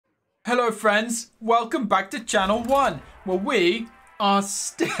Hello friends, welcome back to Channel 1, where we are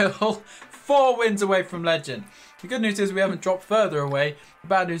still 4 wins away from Legend. The good news is we haven't dropped further away. The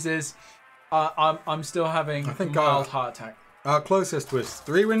bad news is I'm still having a mild heart attack. Our closest was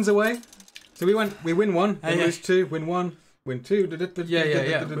 3 wins away. So we win 1, then lose 2, win 1, win 2.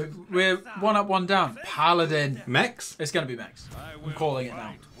 Yeah. We're 1 up, 1 down. Paladin. Mechs? It's going to be Mechs. I'm calling it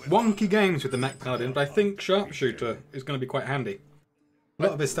now. Wonky games with the Mech Paladin, but I think Sharpshooter is going to be quite handy. A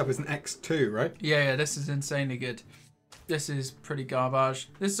lot of this stuff is an X2, right? Yeah, this is insanely good. This is pretty garbage.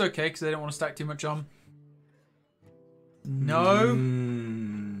 This is okay because they don't want to stack too much on. No.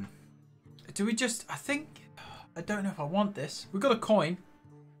 Do we just... I don't know if I want this. We've got a coin.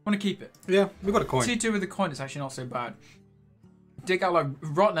 I want to keep it. Yeah, we've got a coin. T2 with the coin is actually not so bad. Dig out like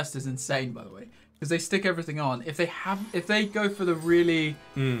Rotnest is insane, by the way, because they stick everything on. If they go for the really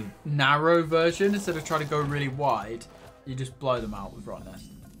narrow version instead of trying to go really wide, you just blow them out with Rotnest.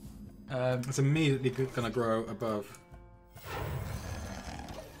 It's immediately going to grow above.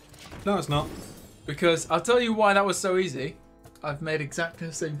 No, it's not. Because I'll tell you why that was so easy. I've made exactly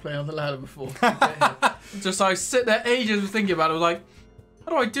the same play on the ladder before. Just I sit there ages thinking about it. I was like,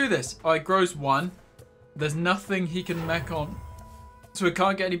 how do I do this? Oh, it grows 1. There's nothing he can mech on. So it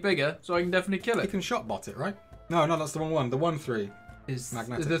can't get any bigger, so I can definitely kill it. You can shot bot it, right? No, that's the wrong one. The 1/3 is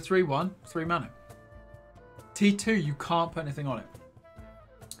magnetic. The 3/1, 3 mana. T2, you can't put anything on it.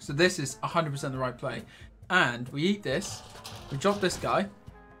 So this is 100% the right play. And we eat this. We drop this guy.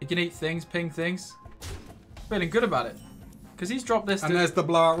 He can eat things, ping things. Feeling good about it. Because he's dropped this. And there's the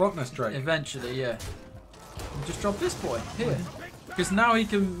blowout Rotnest trait. Eventually, yeah. We just drop this boy here. Because now he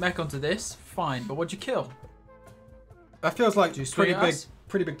can mech onto this. Fine, but what'd you kill? That feels like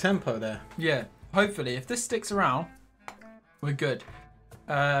pretty big tempo there. Yeah. Hopefully, if this sticks around, we're good.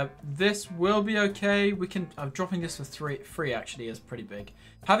 This will be okay. I'm dropping this for free actually is pretty big.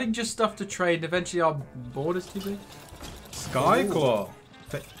 Having just stuff to trade, eventually our board is too big. Skyclaw.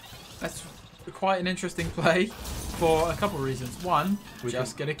 That's quite an interesting play for a couple of reasons. One,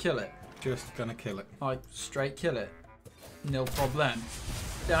 just gonna kill it. Just gonna kill it. Like straight kill it. No problem.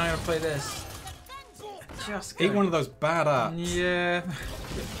 Then I'm gonna play this. Just eat one of those bad arts. Yeah.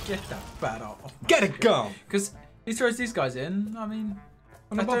 Get that bad art off my Get it gone! Because he throws these guys in, I mean,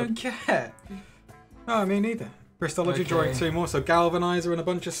 I don't care. No, me neither. Crystology drawing 2 more, so Galvanizer and a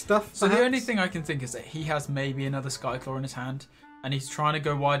bunch of stuff. So the only thing I can think is that he has maybe another Skyclaw in his hand, and he's trying to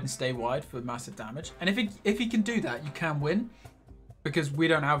go wide and stay wide for massive damage. And if he can do that, you can win. Because we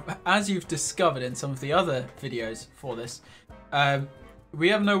don't have, as you've discovered in some of the other videos for this, we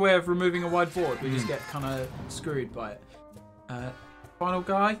have no way of removing a wide board. We just get kind of screwed by it. Final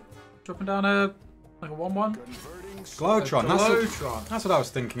guy, dropping down like a 1/1. Glowtron. That's what I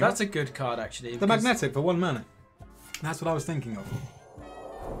was thinking That's a good card, actually. The magnetic for 1 mana. That's what I was thinking of.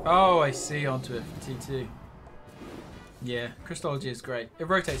 Oh, I see. Onto it for T2. Yeah, Crystology is great. It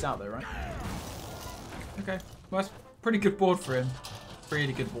rotates out though, right? Okay. Well, that's pretty good board for him.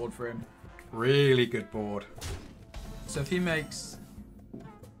 Really good board for him. Really good board. So if he makes...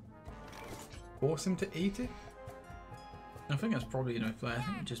 Force him to eat it? I think that's probably going to play. I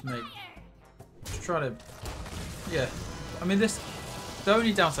think we just try to... Yeah. I mean, the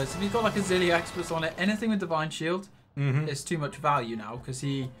only downside is if he's got like a Zilly Experts on it, anything with Divine Shield is too much value now because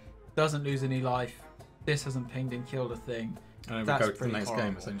he doesn't lose any life. This hasn't pinged and killed a thing. And then we go to the next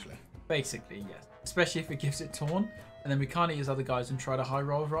game, essentially. Basically, yes. Especially if it gives it Torn, and then we can't eat his other guys and try to high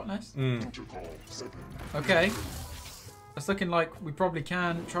roll with Rotnest. Okay. That's looking like we probably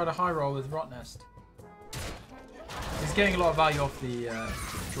can try to high roll with Rotnest. He's getting a lot of value off the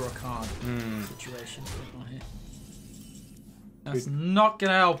draw a card situation on here. That's not going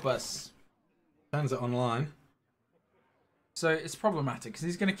to help us. Turns it online. So it's problematic because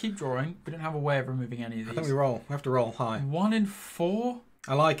he's going to keep drawing. We don't have a way of removing any of these. I think we roll. We have to roll high. 1 in 4?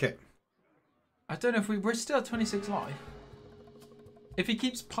 I like it. I don't know if we're still at 26 life. If he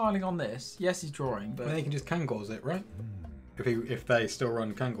keeps piling on this, yes, he's drawing, but then he can just Kangors it, right? If they still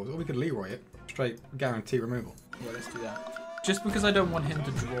run Kangors, or we could Leroy it straight, guarantee removal. Yeah, let's do that. Just because I don't want him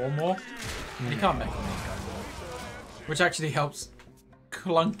to draw more, he can't make on these guys, which actually helps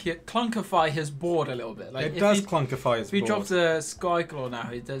clunkify his board a little bit. Like it does clunkify his board. If he drops a Skyclaw now,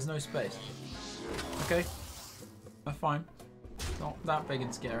 there's no space. Okay, that's fine. It's not that big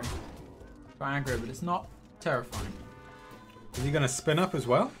and scary. Quite aggro, but it's not terrifying. Is he going to spin up as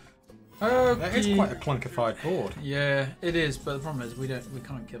well? Okay. That is quite a clunkified board. Yeah, it is, but the problem is we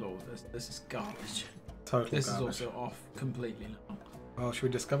can't kill all of this. This is garbage. Total This garbage. is also off completely now. Well, should we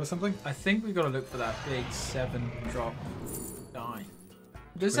discover something? I think we've got to look for that big 7-drop die.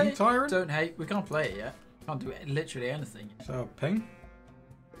 Twin Tyrant? Don't hate. We can't play it yet. Can't do literally anything. So, ping.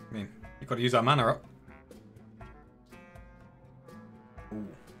 I mean, you've got to use our mana up. Ooh.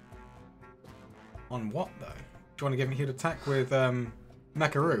 On what, though? Do you want to give me he'd attack with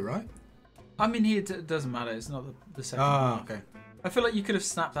Mecharoo, right? I mean, it doesn't matter. It's not the second Ah, one. okay. I feel like you could have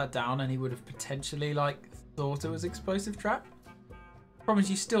snapped that down and he would have potentially, like, thought it was explosive trap. Problem is,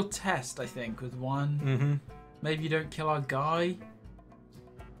 you still test, I think, with one. Mm-hmm. Maybe you don't kill our guy.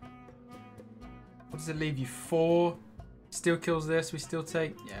 What does it leave you? 4. Still kills this. We still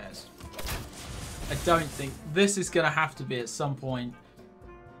take... Yes. I don't think... This is going to have to be at some point.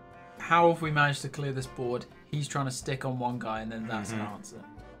 How have we managed to clear this board? He's trying to stick on one guy and then that's an answer.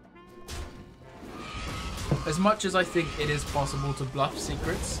 As much as I think it is possible to bluff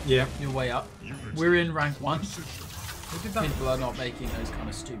secrets your way up, we're in rank 1. People are not making those kind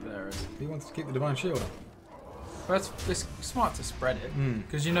of stupid errors. He wants to keep the Divine Shield up. But it's smart to spread it,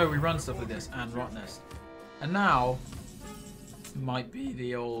 because you know we run stuff with this and Rotnest. And now, might be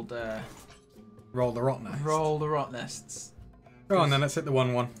the old... roll the Rotnest. Roll the Rotnests. Go on then, let's hit the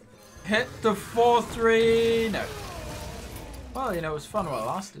 1-1. Hit the 4-3! No. Well, you know, it was fun while it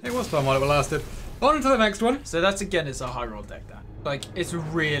lasted. It was fun while it lasted. On to the next one. So that's, again, it's a high roll deck, that. Like, it's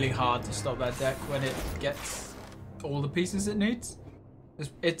really hard to stop that deck when it gets all the pieces it needs.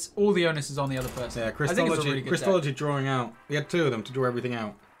 It's all the onus is on the other person. Yeah, I think it's a really good Crystology deck. drawing out. We had 2 of them to draw everything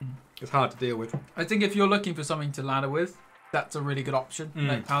out. It's hard to deal with. I think if you're looking for something to ladder with, that's a really good option,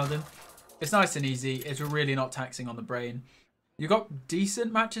 like Paladin. It's nice and easy. It's really not taxing on the brain. You got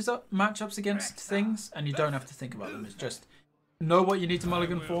decent matchups against things, and you don't have to think about them. It's just know what you need to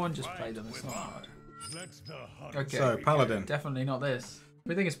mulligan for and just play them. It's not hard. Okay. So, Paladin. Definitely not this.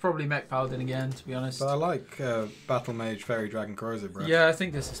 I think it's probably Mech Paladin again, to be honest. But I like Battle Mage, Fairy Dragon, Corrosive Breath. Yeah, I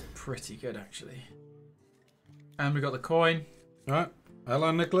think this is pretty good, actually. And we got the coin. Alright.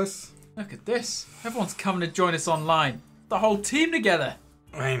 Hello, Nicholas. Look at this. Everyone's coming to join us online. The whole team together.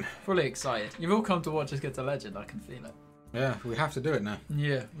 I mean, fully excited. You've all come to watch us get to Legend. I can feel it. Yeah, we have to do it now.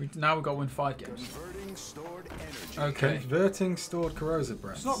 Yeah, now we've got to win 5 games. Okay. Converting stored Corrosive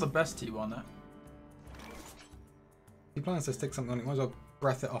Breath. It's not the best T1, that. He plans to stick something on it. Might as well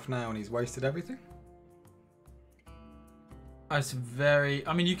breath it off now and he's wasted everything. That's very...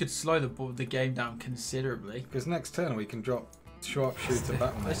 I mean, you could slow the game down considerably. Because next turn we can drop Sharpshooter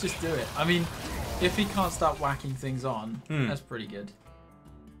Battle Mage. Let's just do it. I mean, if he can't start whacking things on, that's pretty good.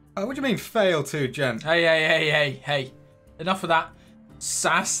 Oh, what do you mean fail to, gent? Hey. Enough of that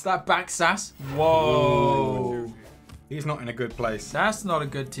sass, that back sass. Whoa. Ooh. He's not in a good place. That's not a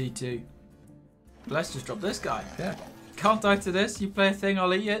good T2. Let's just drop this guy. Yeah. Can't die to this. You play a thing,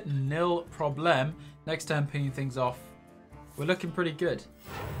 I'll eat it. Nil problem. Next turn, pinging things off. We're looking pretty good.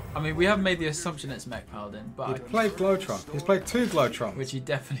 I mean, we have made the assumption it's Mech Paladin, but... He'd played Glowtron. He's played 2 Glowtrons. Which he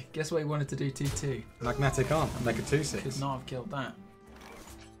definitely... Guess what he wanted to do T2? Magnetic Arm. Make a 2/6. Could not have killed that.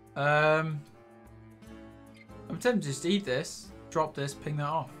 I'm tempted to just eat this, drop this, ping that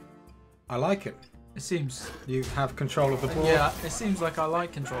off. I like it. It seems... You have control of the board. Yeah, it seems like I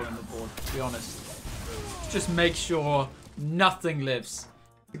like controlling the board, to be honest. Just make sure nothing lives.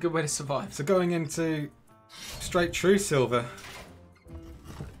 It's a good way to survive. So going into straight True Silver.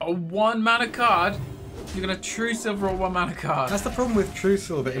 A 1 mana card? You're going to True Silver a 1 mana card? That's the problem with True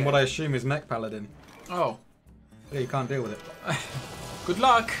Silver in what I assume is Mech Paladin. Oh. Yeah, you can't deal with it. Good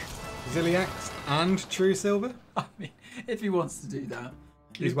luck. Ziliax and True Silver? I mean, if he wants to do that,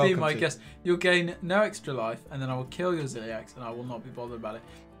 He's you'd be welcome my to. guest. You'll gain no extra life, and then I will kill your Ziliax, and I will not be bothered about it.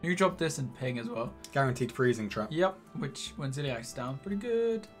 You drop this and ping as well. Guaranteed freezing trap. Yep, which when Ziliax's down, pretty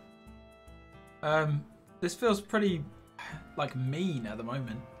good. This feels pretty like mean at the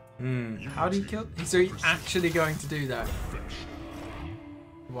moment. How do you kill? So he's actually going to do that.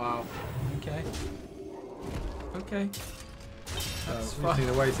 Wow. Okay. Okay. That's We need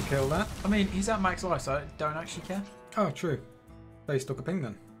a way to kill that. I mean, he's at max life, so I don't actually care. Oh, true. So you stuck a ping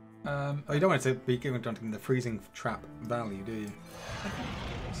then. Oh, you don't want it to be given the freezing trap value, do you?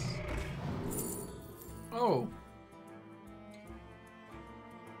 Oh.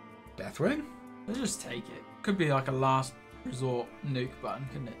 Deathwing? Let's just take it. Could be like a last resort nuke button,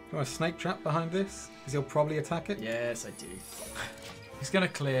 couldn't it? You want a snake trap behind this? Because he'll probably attack it? Yes, I do. He's going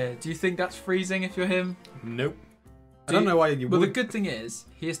to clear. Do you think that's freezing if you're him? Nope. I don't know why you would. Well, the good thing is,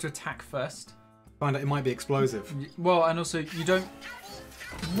 he has to attack first. Find out it might be explosive. Well, and also, you don't...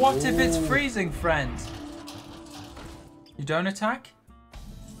 What if it's freezing, friend? You don't attack?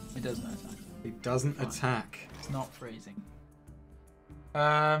 He doesn't attack. He doesn't attack. It's not freezing.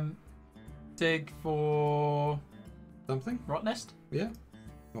 Dig for... Something? Rotnest? Yeah.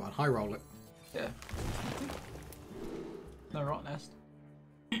 Well, I'd high roll it. Yeah. No Rotnest.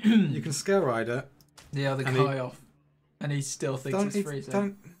 You can Scale Rider. The other guy off. And he still thinks it's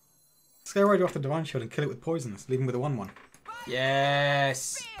freezing. Scare right off the Divine Shield and kill it with Poisonous. Leave him with a 1-1.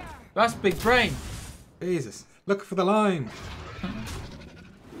 Yes. That's big brain. Jesus. Look for the line.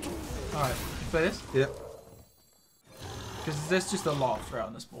 Alright, play this? Yep. Because there's just a lot of threat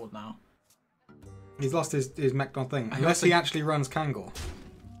on this board now. He's lost his Mechnon thing. Unless he actually runs Kangor.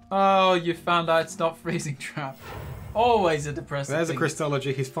 Oh, you found out it's not Freezing Trap. Always a depressing There's thing. a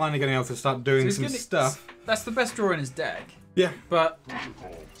Christology. He's finally getting able to start doing some stuff. That's the best draw in his deck. Yeah. But,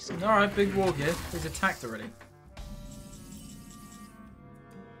 alright, big war gear. He's attacked already.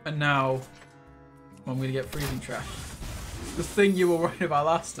 And now, I'm going to get Freezing Trap. The thing you were worried about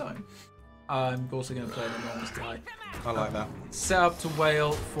last time. I'm also going to play an enormous guy. I like that. Set up to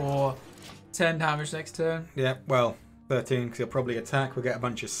wail for 10 damage next turn. Yeah, well, 13 because he'll probably attack. We'll get a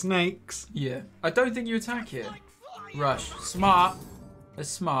bunch of snakes. Yeah. I don't think you attack here. Rush. Smart. It's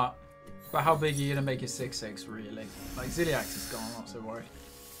smart. But how big are you going to make your 6/6 really? Like, Ziliax is gone, I'm not so worried.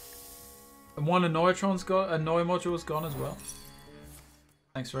 And one Annoyatron's got, Annoy module's gone as well.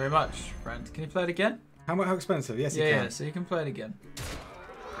 Thanks very much, friend. Can you play it again? How expensive? Yes, you can. Yeah, so you can play it again.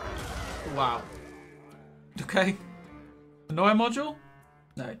 Wow. Okay. Annoy module?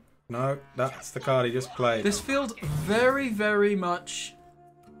 No. No, that's the card he just played. This feels very, very much...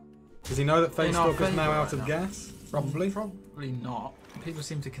 Does he know that Face Stalker's now out right of now. gas? Probably. Probably not. People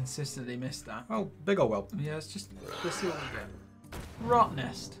seem to consistently miss that. Oh, big ol' whelp. Yeah, let's see what we get.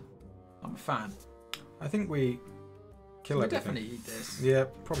 Rotnest. I'm a fan. I think we kill We everything. definitely eat this. Yeah,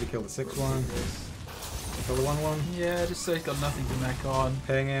 probably kill the 6-1. Kill the 1-1. Yeah, just so he's got nothing to mech on.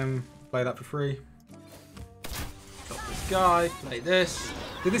 Paying him. Play that for free. Drop this guy. Play this.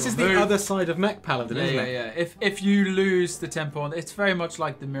 This is Move. the other side of Mech Paladin, isn't it? Yeah. If you lose the tempo on, it's very much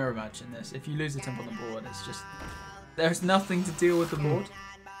like the mirror match in this. If you lose the tempo on the board, it's just there's nothing to deal with the board.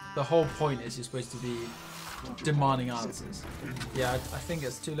 The whole point is you're supposed to be demanding answers. Yeah, I think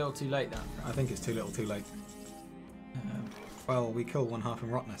it's too little, too late. That. I think it's too little, too late. Well, we kill one half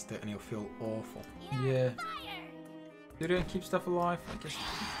and Rotnest it, and he'll feel awful. Yeah. Do they keep stuff alive? I guess.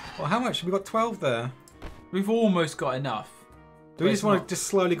 Well, how much? We got 12 there. We've almost got enough. Do we just want to just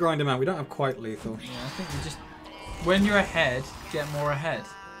slowly grind him out? We don't have quite lethal. Yeah, I think we just... When you're ahead, get more ahead.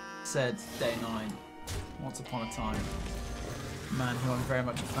 Said Day 9. Once upon a time. Man who I'm very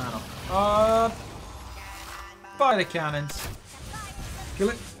much a fan of. Fire the cannons. Kill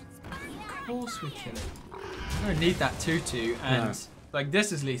it. Of course we kill it. We don't need that 2/2 and... No. Like,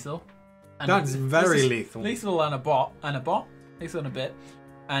 this is lethal. And That's very lethal. Lethal and a bot. Lethal and a bit.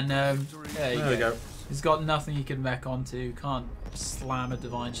 And, there we go. He's got nothing he can mech onto. Can't slam a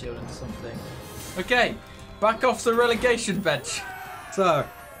Divine Shield into something. Okay, back off the relegation bench. So,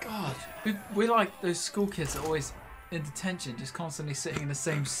 God, we like those school kids that are always in detention, just constantly sitting in the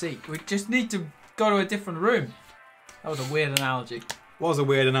same seat. We just need to go to a different room. That was a weird analogy. was a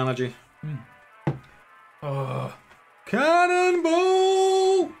weird analogy. Oh.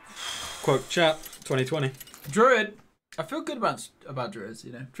 Cannonball! Quote chat 2020. Druid. I feel good about druids,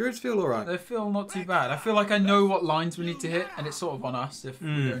 you know. Druids feel alright. They feel not too bad. I feel like I know what lines we need to hit, and it's sort of on us if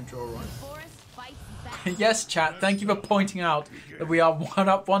we don't draw right. Yes, chat. Thank you for pointing out that we are 1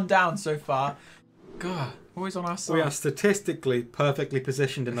 up, 1 down so far. God, always on our side. We are statistically perfectly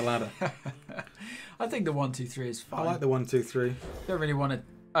positioned in the ladder. I think the 1, 2, 3 is fine. I like the 1, 2, 3. Don't really want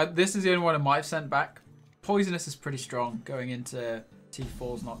to. This is the only one I might have sent back. Poisonous is pretty strong. Going into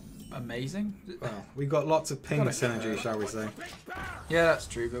T4 is not amazing. Well, we got lots of ping synergy, shall we say. Yeah, that's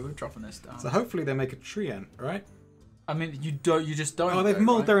true, but we're dropping this down. So hopefully they make a Treant, right? I mean, you just don't. Oh, they've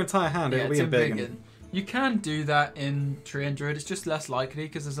mulled their entire hand. Yeah, It'll be a big one. You can do that in Tree and Druid. It's just less likely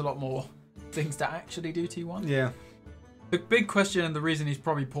because there's a lot more things to actually do T1. Yeah. The big question and the reason he's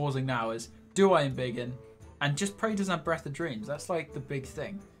probably pausing now is, do I embiggen? And just pray he doesn't have Breath of Dreams. That's like the big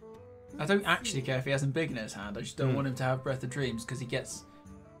thing. I don't actually care if he has Embiggen in his hand. I just don't want him to have Breath of Dreams because he gets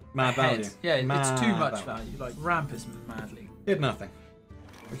mad ahead. value. Yeah, mad it's too much value. Like, ramp is madly. He had nothing.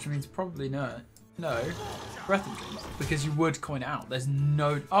 Which means probably no, Breath of Dreams. Because you would coin it out. There's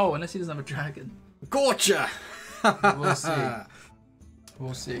no... Oh, unless he doesn't have a dragon. Gotcha! We'll see.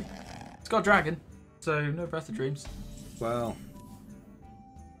 We'll see. It's got a dragon, so no Breath of Dreams. Well.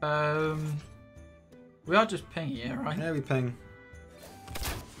 We are just pinging it, right? Yeah, we ping.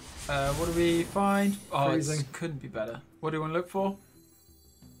 What do we find? Oh, Freezing. it couldn't be better. What do you want to look for?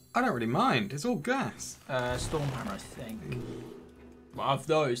 I don't really mind. It's all gas. Stormhammer, I think. Well, of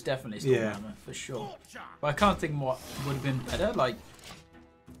those, definitely Stormhammer, for sure. But I can't think what would have been better. Like,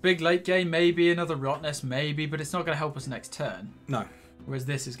 big late game, maybe. Another Rotnest, maybe. But it's not going to help us next turn. No. Whereas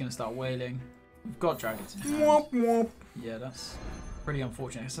this is going to start wailing. We've got dragons in hand. Womp womp. Yeah, that's pretty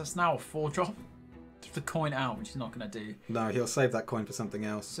unfortunate. So that's now a 4-drop. the coin out, which he's not going to do. No, he'll save that coin for something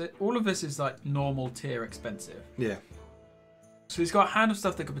else. So all of this is like normal tier expensive. Yeah. So he's got a hand of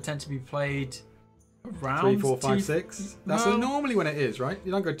stuff that could potentially be played around 3, 4, 5, 6. That's normally when it is, right?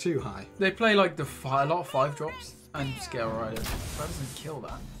 You don't go too high. They play like a lot of 5 drops and Scale Rider. That doesn't kill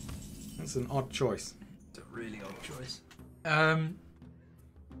that. That's an odd choice. It's a really odd choice. I'm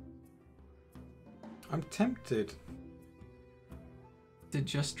tempted to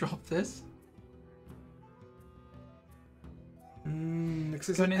just drop this. Because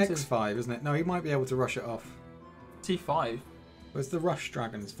it's an X5, isn't it? No, he might be able to rush it off. T5. Where's the Rush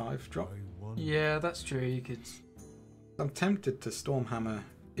Dragon's 5 drop? Yeah, that's true. You could. I'm tempted to Stormhammer,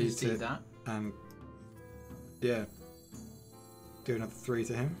 eat it, that, and yeah, do another 3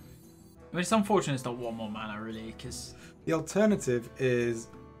 to him. I mean, it's unfortunate it's not 1 more mana really, because the alternative is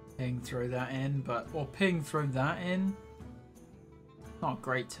ping, throw that in, or ping, throw that in. Not a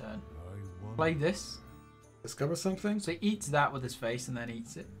great turn. Play this. Discover something. So he eats that with his face and then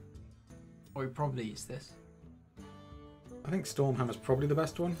eats it, or he probably eats this. I think Stormhammer's probably the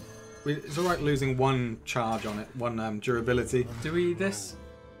best one. It's alright losing 1 charge on it, 1 durability. Do we this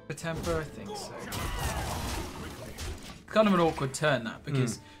for tempo? I think so. Kind of an awkward turn that,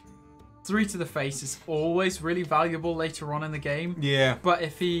 because 3 to the face is always really valuable later on in the game. Yeah. But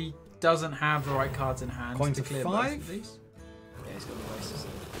if he doesn't have the right cards in hand Coin to to clear 5? both of these. Yeah, he's got the wastes.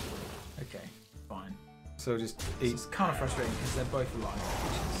 Okay, fine. So just eat. It's kind of frustrating because they're both alive,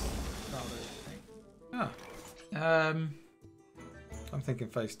 which is rather I'm thinking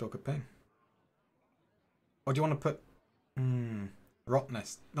Face Stalker Ping. Or do you want to put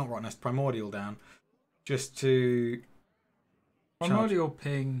Primordial down, just to Primordial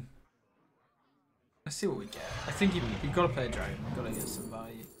Ping. Let's see what we get. I think you've got to play a dragon. You've got to get some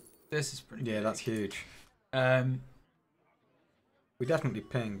value. This is pretty. Yeah, big. that's huge. We definitely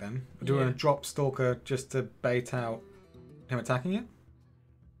ping then. Do we want to drop Stalker just to bait out him attacking it?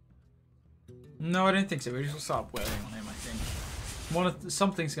 No, I don't think so. We just start wailing on him. I think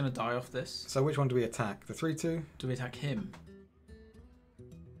something's going to die off this. So which one do we attack? The 3/2? Do we attack him?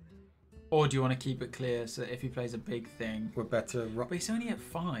 Or do you want to keep it clear so that if he plays a big thing, we're better? But he's only at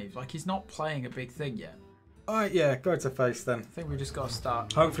 5. Like, he's not playing a big thing yet. Alright, yeah, go to face then. I think we just got to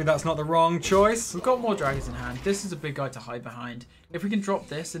start. Hopefully that's not the wrong choice. We've got more dragons in hand. This is a big guy to hide behind. If we can drop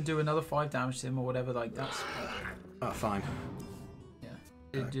this and do another 5 damage to him or whatever, like, that's... Oh, fine. Yeah.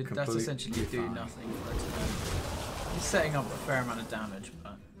 That's essentially do nothing for it. He's setting up a fair amount of damage,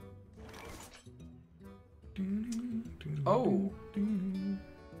 but... Oh!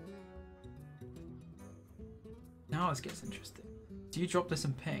 Now this gets interesting. Do you drop this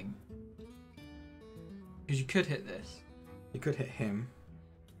and ping? Because you could hit this. You could hit him,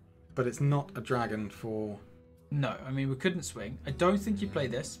 but it's not a dragon for... No, I mean, we couldn't swing. I don't think you play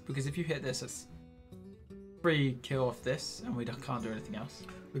this, because if you hit this, it's free kill off this, and we can't do anything else.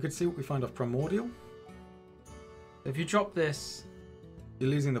 We could see what we find off Primordial. If you drop this... You're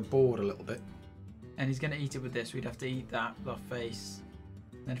losing the board a little bit. And he's going to eat it with this. We'd have to eat that with our face.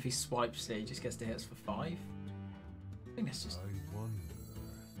 And then if he swipes it, he just gets to hit us for 5. I think that's just...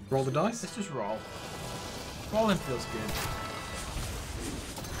 Roll the dice? Let's just roll. Rolling feels good.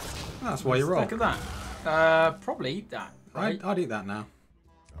 That's why you roll. Look at that. Probably eat that. Right? I'd eat that now.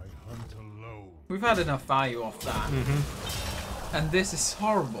 We've had enough value off that. And this is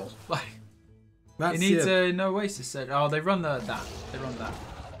horrible. Like, it needs no Oasis set. Oh, they run that. They run that.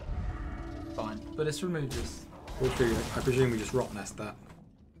 Fine. But it's removed this. I presume we just Rotnest that.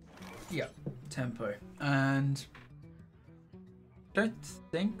 Yeah. Tempo. And... don't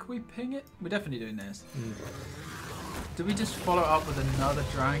think we ping it. We're definitely doing this. Do we just follow up with another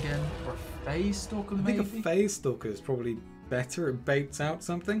dragon or a Phase Stalker maybe? I think a Phase Stalker is probably better. It baits out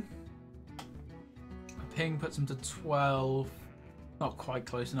something. A ping puts him to 12. Not quite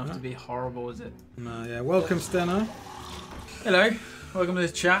close enough to be horrible, is it? No, yeah. Welcome, Steno. Hello. Welcome to the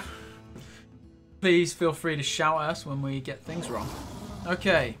chat. Please feel free to shout at us when we get things wrong.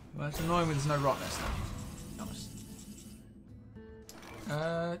 Okay. Well, it's annoying when there's no Rotnest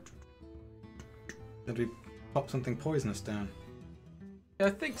now. Did we pop something poisonous down? Yeah, I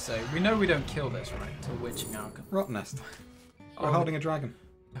think so. We know we don't kill this, right? Until Witching Hour. Rotnest. We're holding a dragon.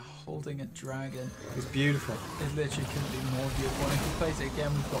 Holding a dragon. It's beautiful. It literally couldn't be more beautiful. And if he plays it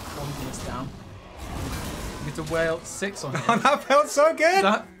again, we've got poisonous down. We get to whale 6 on him. Oh, that felt so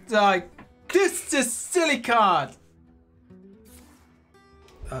good! This is a silly card!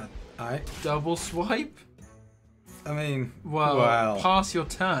 Alright. Double swipe? I mean, well, pass your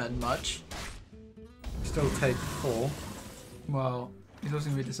turn much. Still take 4. Well, he's also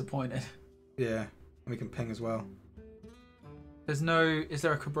going to be disappointed. Yeah, and we can ping as well. There's no... Is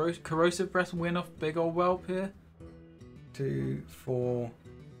there a corrosive breath win off big old whelp here? 2, 4...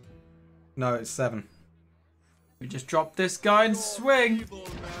 No, it's 7. We just drop this guy and swing.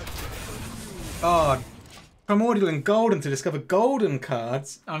 Oh, primordial and golden to discover golden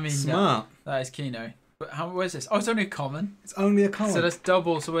cards. I mean, smart. That is Kino. But where's this? Oh, it's only a common. It's only a common. So that's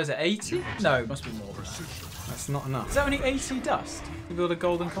double. So where's it? 80? No, it must be more than that. That's not enough. Is that only 80 dust to build a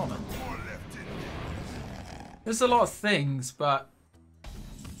golden common? There's a lot of things, but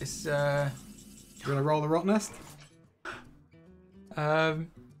it's You gonna roll the Rotnest?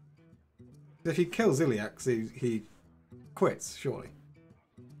 If he kills Iliax, he quits, surely.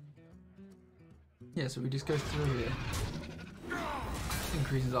 Yeah, so we just go through here.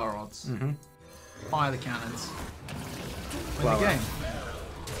 Increases our odds. Mm-hmm. Fire the cannons. Win the game.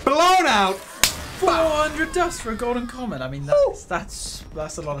 Blown out! 400 dust for a golden common. I mean, that's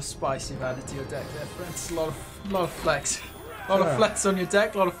a lot of spice you've added to your deck there, friends. A lot of flex. A lot of flex on your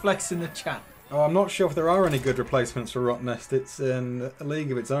deck, a lot of flex in the chat. Oh, I'm not sure if there are any good replacements for Rotnest. It's in a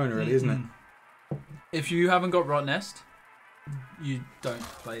league of its own, really, isn't it? If you haven't got Rotnest, you don't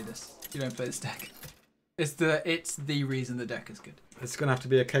play this. You don't play this deck. It's the reason the deck is good. It's going to have to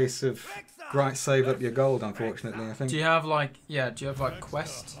be a case of save up your gold, unfortunately, I think. Do you have like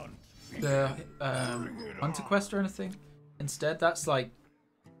quest? The Hunter quest or anything? Instead, that's like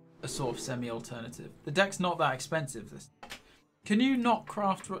a sort of semi-alternative. The deck's not that expensive. This. Can you not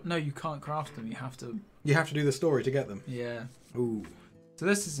craft? No, you can't craft them. You have to. You have to do the story to get them. Yeah. Ooh. So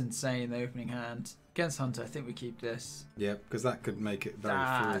this is insane. The opening hand against Hunter. I think we keep this. Yeah, because that could make it very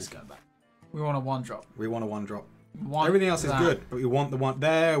free. Let's go back. We want a 1-drop. We want a 1-drop. Everything else is good, but we want the one.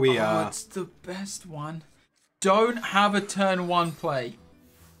 There we are. It's the best one. Don't have a turn 1 play.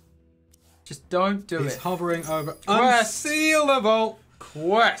 Just don't do it. He's hovering over. Quest. Unseal the vault.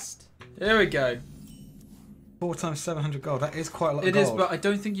 Quest. Here we go. 4 times 700 gold. That is quite a lot of It gold. is, but I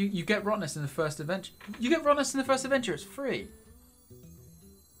don't think you get Rotnest in the first adventure. You get Rotnest in the first adventure. It's free.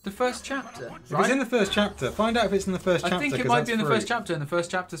 The first chapter. If it's in the first chapter, find out if it's in the first chapter. I think it might be in the first chapter, and the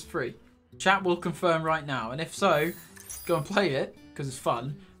first chapter's free. Chat will confirm right now, and if so, go and play it because it's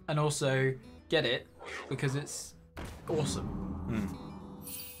fun, and also get it because it's awesome.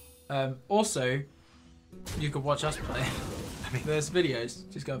 Also, you could watch us play. I mean, there's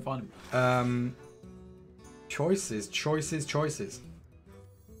videos. Just go and find them. Choices.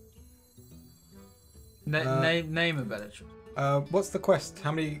 Name a better choice. What's the quest?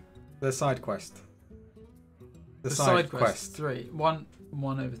 How many? The side quest. The side quest. 3. 1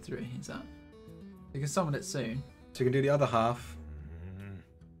 over 3. Is that? You can summon it soon. So you can do the other half.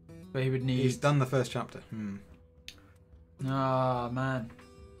 But he would need. He's done the first chapter. Ah, man.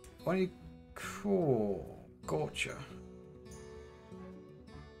 Why don't you? Cool. Gotcha.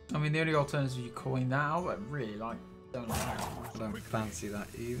 I mean, the only alternative is you coin that out. I really don't like that. I don't fancy that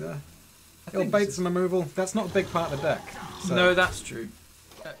either. It'll bait some removal. That's not a big part of the deck. So. No, that's true.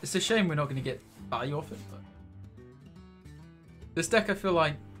 It's a shame we're not going to get value off it. But this deck, I feel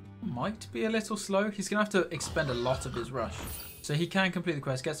like, might be a little slow. He's going to have to expend a lot of his rush. So he can complete the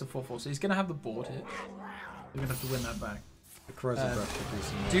quest, gets a 4/4. So he's going to have the board here. We're going to have to win that back. The corrosive brush should do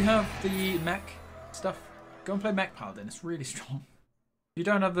some more. Do you have the mech stuff? Go and play Mech Paladin. It's really strong. If you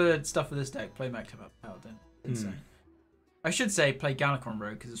don't have the stuff for this deck, play Mech Paladin. Insane. I should say play Galakrond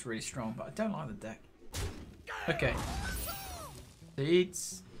Rogue because it's really strong, but I don't like the deck. Okay. He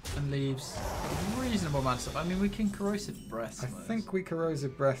eats and leaves a reasonable amount of stuff. I mean, we can corrosive breath. I think we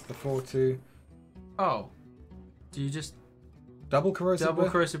corrosive breath the 4/2. Oh. Do you just double corrosive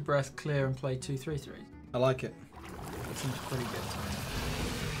breath? Corrosive breath, clear, and play 2/3/3? I like it. That seems pretty good.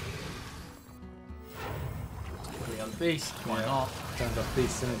 Kill the other beast. Why not? Turns off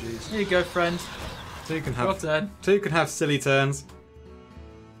beast synergies. Here you go, friend. Two can have silly turns.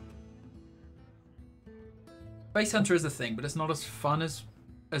 Base Hunter is the thing, but it's not as fun as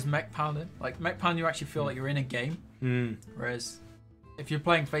Mech Paladin. Like Mech Paladin, you actually feel like you're in a game. Whereas if you're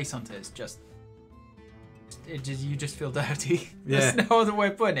playing Face Hunter, it's you just feel dirty. Yeah. There's no other way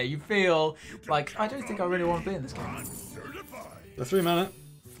of putting it. You feel like I don't think I really want to be in this game. The 3 mana.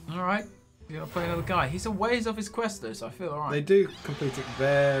 All right. You're gonna play another guy. He's a ways off his quest though, so I feel alright. They do complete it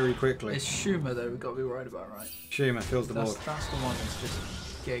very quickly. It's Schumer though, we've got to be worried about, right? Schumer fills the board. That's the one that's just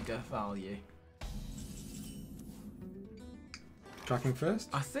giga value. Tracking first?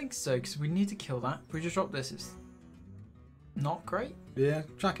 I think so, because we need to kill that. If we just drop this, it's not great. Yeah,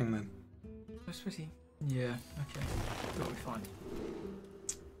 tracking then. That's pretty. Yeah, okay. That'll be fine.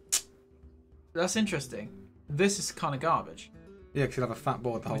 That's interesting. This is kind of garbage. Yeah, because you'll have a fat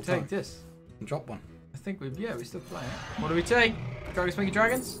board the whole time. We take this. And drop one. I think we still play it. What do we take? Dragons making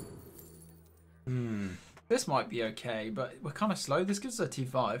dragons? This might be okay, but we're kind of slow. This gives us a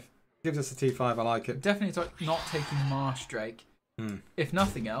T5. Gives us a T5, I like it. Definitely not taking Marsh Drake. If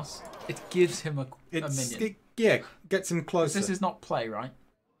nothing else, it gives him a minion. Yeah, gets him closer. This is not play, right?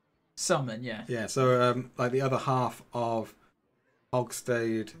 Summon, yeah. Yeah, so like the other half of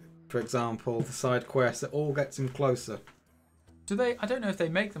Hogstade, for example, the side quests, it all gets him closer. Do they? I don't know if they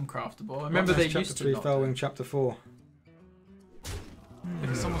make them craftable. I remember they used to. Chapter 3, Felwing, Chapter 4.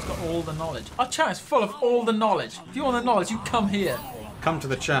 Because someone's got all the knowledge. Our chat is full of all the knowledge. If you want the knowledge, you come here. Come to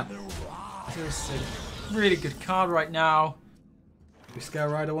the chat. This is a really good card right now. We Scale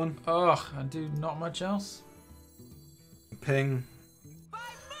Rider one. Ugh, and do not much else. Ping.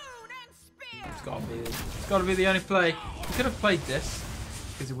 It's got to be the only play. We could have played this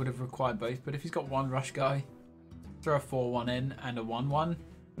because it would have required both. But if he's got one rush guy, throw a 4/1 in and a 1/1.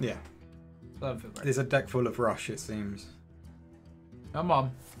 Yeah. Perfect. There's a deck full of rush, it seems. Come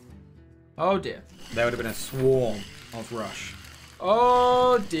on. Oh dear. There would have been a swarm of rush.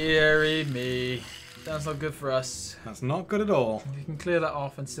 Oh dearie me. That's not good for us. That's not good at all. We can clear that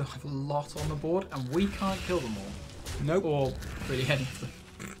off and still have a lot on the board, and we can't kill them all. Nope. Or really any of them.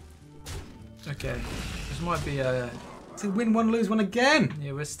 Okay. This might be a... It's a win one, lose one again.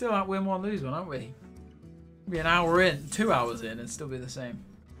 Yeah, we're still at win one, lose one, aren't we? Be an hour in, 2 hours in, and still be the same.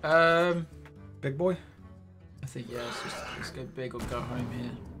 Big boy? I think, yeah, let's go big or go home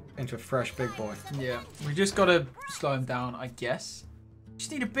here. Into a fresh big boy. Yeah, we just got to slow him down, I guess.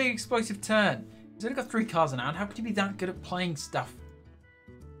 Just need a big explosive turn. He's only got 3 cards in hand. How could he be that good at playing stuff?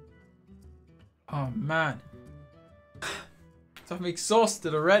 Oh, man. So I'm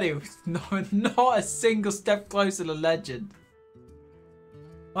exhausted already. Not a single step closer to legend.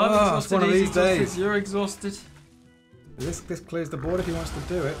 I'm exhausted. One of these days. You're exhausted. This clears the board if he wants to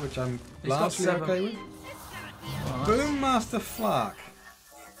do it, which I'm largely okay with. Right. Boom, Master Flark.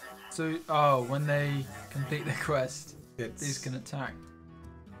 So, when they complete the quest, these can attack.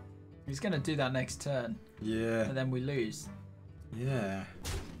 He's going to do that next turn. Yeah. And then we lose. Yeah.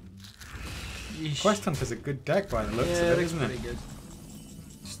 Yeesh. Quest Hunter's a good deck by the looks of it, isn't it? Good.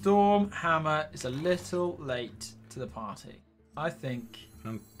 Storm Hammer is a little late to the party. I think.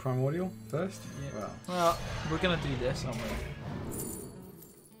 And Primordial first? Yeah. Well, we're going to do this, aren't we?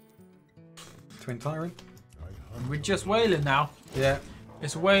 Twin Tyrant? We're just wailing now. Yeah.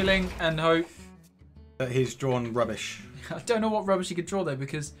 It's wailing and hope. That he's drawn rubbish. I don't know what rubbish he could draw though,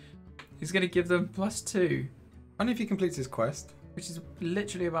 because he's going to give them +2. Only if he completes his quest. Which is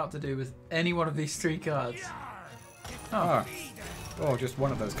literally about to do with any one of these 3 cards. Oh. Oh, just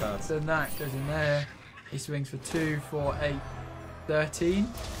one of those cards. So that goes in there. He swings for 2, 4, 8, 13. I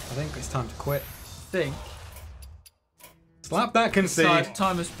think it's time to quit. Think. Slap that concede.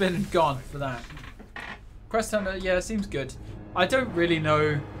 Time has been and gone for that. Quest Hunter, yeah, seems good. I don't really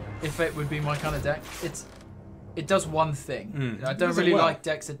know if it would be my kind of deck. It does one thing. I don't really like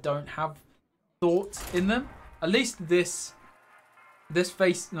decks that don't have thought in them. At least this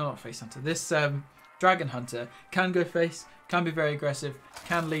Dragon Hunter can go face, can be very aggressive,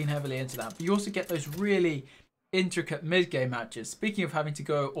 can lean heavily into that. But you also get those really intricate mid-game matches. Speaking of having to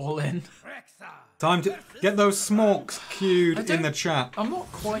go all in. Time to get those smokes queued in the chat. I'm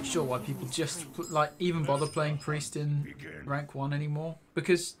not quite sure why people just even bother playing Priest in rank 1 anymore.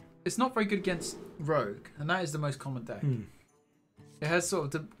 Because it's not very good against Rogue, and that is the most common deck. It has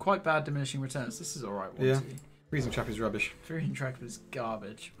sort of quite bad diminishing returns. This is alright. Yeah. Freezing Trap is rubbish. Freezing Trap is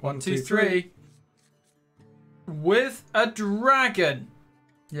garbage. 1, 2, 3. With a dragon.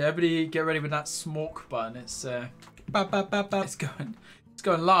 Yeah, everybody get ready with that smork button. It's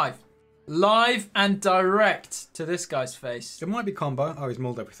going live. Live and direct to this guy's face. It might be combo. Oh, he's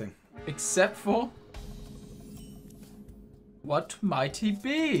mulled everything. Except for... what might he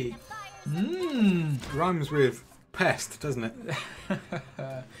be? Rhymes with pest, doesn't it?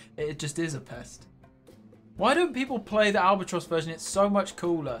 It just is a pest. Why don't people play the Albatross version? It's so much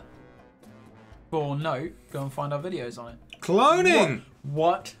cooler. For note, go and find our videos on it. Cloning!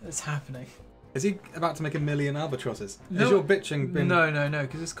 What is happening? Is he about to make 1 million albatrosses? No, Has your bitching been... No,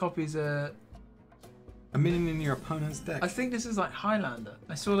 because this copy's a minion in your opponent's deck? I think this is like Highlander.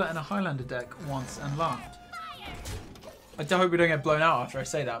 I saw that in a Highlander deck once and laughed. I hope we don't get blown out after I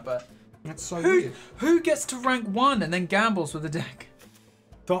say that, but... That's so weird. Who gets to rank 1 and then gambles with the deck?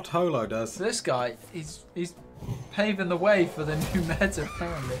 Dot Holo does. This guy, he's paving the way for the new meta,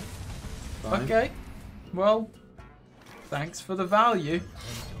 apparently. Fine. Okay, well, thanks for the value.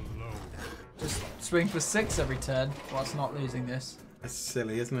 Just swing for 6 every turn whilst not losing this. That's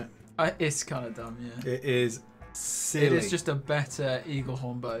silly, isn't it? It's kind of dumb, yeah. It is silly. It is just a better Eagle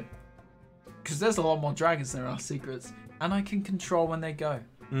Horn bow. Because there's a lot more dragons than there are secrets. And I can control when they go.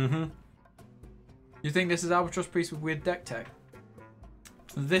 You think this is Albatross Priest with weird deck tech?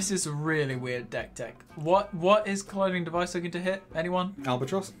 This is a really weird deck tech. What is Colliding Device looking to hit? Anyone?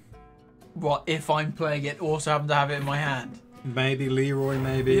 Albatross? What if I'm playing it, also happen to have it in my hand? Maybe Leroy,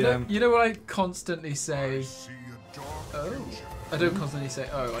 maybe... You know what I constantly say? Oh. I don't constantly say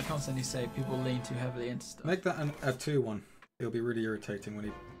oh, I constantly say people lean too heavily into stuff. Make that a 2-1. It'll be really irritating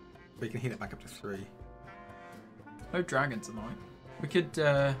when we can heal it back up to 3. No dragon tonight. We could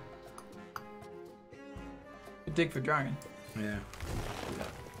dig for dragon. Yeah.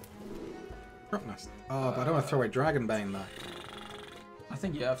 Rotnest. Oh, but I don't want to throw away Dragonbane though. I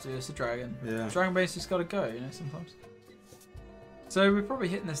think you have to. It's a dragon. Yeah. Dragonbane's just got to go, you know, sometimes. So we're probably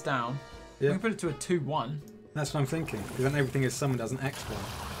hitting this down. Yeah. We can put it to a 2-1. That's what I'm thinking. Because then everything is summoned as an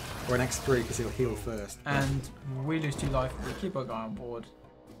X1 or an X3 because he'll heal first. And we lose 2 life. We keep our guy on board.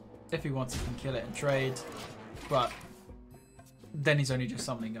 If he wants, he can kill it and trade. But then he's only just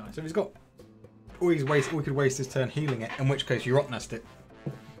summoning guys. So if he's got... Or we could waste his turn healing it, in which case you Rotnest it.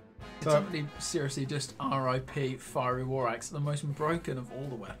 It's actually seriously just RIP Fiery War Axe, the most broken of all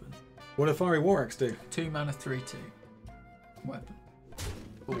the weapons. What did Fiery War Axe do? 2 mana 3/2 weapon.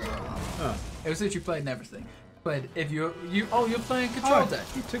 Ooh. Oh. It was literally played in everything. Played if you're playing control deck.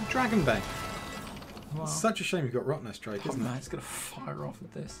 You took Dragonbane. Wow. It's such a shame you've got Rotnest Drake, Oh isn't man, it? it's gonna fire off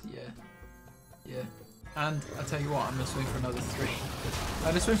with this. Yeah. And I tell you what, I'm gonna swing for another 3. I'm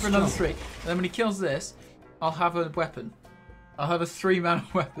gonna swing for another 3. And then when he kills this, I'll have a weapon. I'll have a 3 mana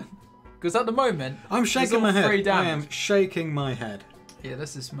weapon. Because at the moment, I'm shaking my head. I damage. am shaking my head. Yeah,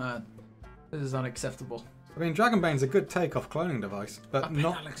 this is mad. This is unacceptable. I mean, Dragonbane's a good take-off cloning device, but I bet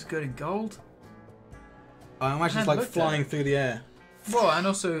not. that looks good in gold. I imagine it's like flying through the air. Well, and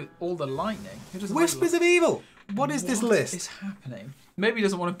also all the lightning. Who doesn't like Whispers of Evil. What is this list? What is happening? Maybe he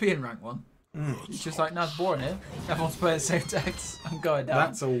doesn't want to be in rank 1. He's just like, nah, it's boring here. Everyone's playing the same decks. I'm going down.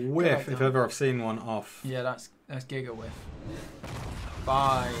 That's a whiff if ever I've seen one off. Yeah, that's Giga whiff.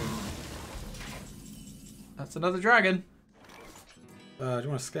 Bye. That's another dragon. Do you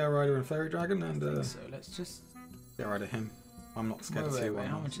want a Scale Rider and Fairy Dragon? And I think so let's just get rid of him. I'm not scared to see wait, one.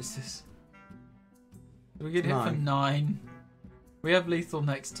 how much is this? We get hit for 9. 9. We have lethal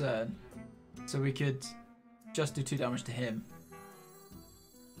next turn, so we could just do 2 damage to him.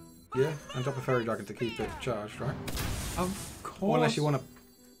 Yeah, and drop a Fairy Dragon to keep it charged, right? Of course. Or unless you want to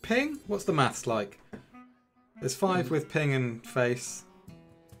ping? What's the maths like? There's 5 with ping and face.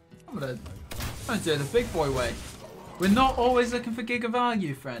 I'm gonna do it the big boy way. We're not always looking for giga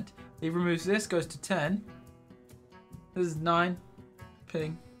value, friend. He removes this, goes to 10. This is 9.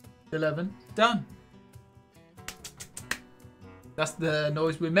 Ping. 11. Done. That's the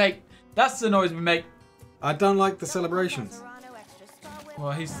noise we make. That's the noise we make. I don't like the celebrations.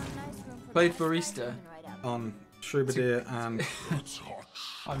 Well, he's played barista. On Troubadour and...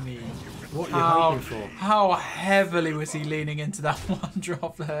 I mean, what are you hoping for? How heavily was he leaning into that 1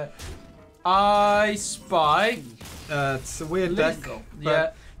 drop there? I spy. It's a weird deck.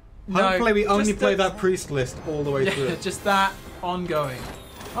 Yeah. Hopefully we only play that priest list all the way through. Just that ongoing.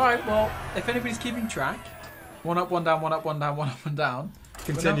 Alright, well, if anybody's keeping track, 1 up, 1 down, 1 up, 1 down, 1 up, 1 down.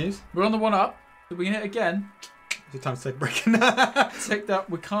 Continues. We're on the 1 up. So we can hit again. Is it time to take a break? Take that.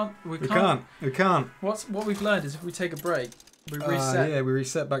 We can't. We can't. What we've learned is if we take a break, we reset. Yeah, we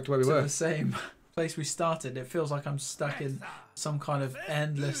reset back to where we were. The same place we started. It feels like I'm stuck in some kind of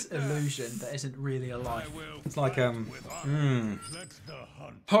endless illusion that isn't really a life. It's like All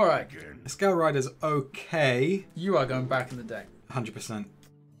right. Scale Rider's okay. You are going back in the deck. 100%.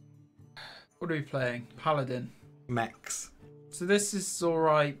 What are we playing? Paladin. Mechs. So this is all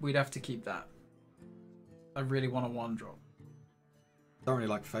right. We'd have to keep that. I really want a 1 drop. Don't really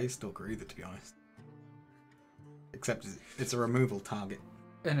like Face Stalker either, to be honest. Except it's a removal target.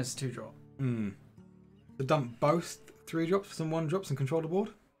 And it's a 2 drop. To dump both 3 drops and 1 drops and control the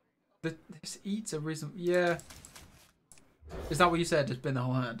board? This eats a reason. Yeah. Is that what you said? Just been the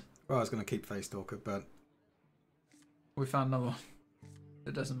whole hand? Well, I was going to keep Face Stalker, but... We found another one.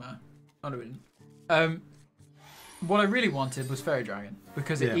 It doesn't matter. Oh, no, we didn't. What I really wanted was Fairy Dragon.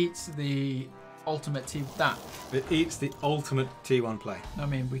 Because it eats the ultimate T... That. It eats the ultimate T1 play. I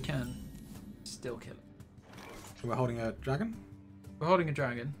mean, we can still kill it. So we're holding a dragon? We're holding a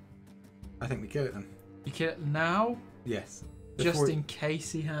dragon. I think we kill it then. You kill it now? Yes. Just in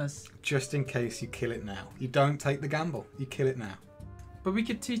case he has... Just in case you kill it now. You don't take the gamble. You kill it now. But we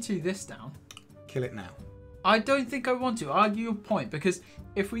could T2 this down. Kill it now. I don't think I want to. Argue your point. Because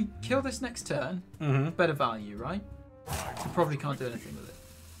if we kill this next turn, better value, right? We probably can't do anything with it.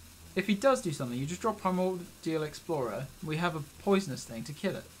 If he does do something, you just drop Primordial Explorer. We have a poisonous thing to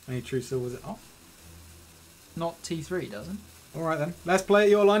kill it. Any true silvers it off? Not T3, doesn't? All right then. Let's play it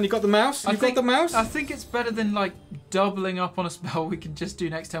your line. You got the mouse? You got the mouse? I think it's better than like doubling up on a spell we can just do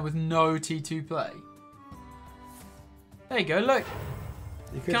next turn with no T2 play. There you go, look.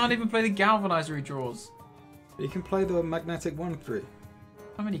 You can't even play the Galvanizer he draws. You can play the magnetic 1/3.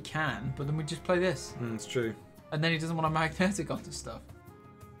 I mean, he can, but then we just play this. It's true. And then he doesn't want to magnetic onto stuff.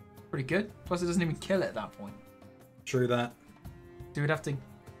 Pretty good. Plus, it doesn't even kill it at that point. True that. So we'd have to...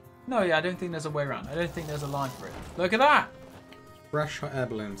 No, yeah, I don't think there's a way around. I don't think there's a line for it. Look at that! Fresh hot air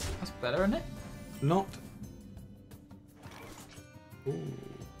balloons. That's better, isn't it? Not. Ooh.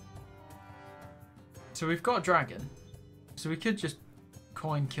 So we've got a dragon. So we could just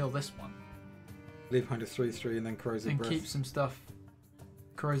coin kill this one. Leave behind a 3/3 and then corrosive breath. And keep some stuff.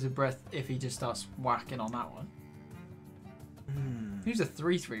 Corrosive breath if he just starts whacking on that one. He's a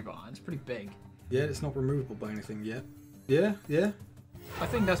 3/3 behind. It's pretty big. Yeah, it's not removable by anything yet. Yeah, yeah. I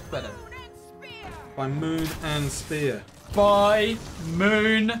think that's better. By Moon and Spear. By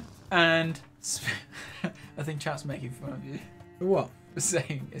Moon and Spear. I think chat's making fun of you. For what? For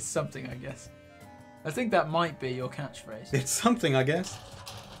saying it's something, I guess. I think that might be your catchphrase. It's something, I guess.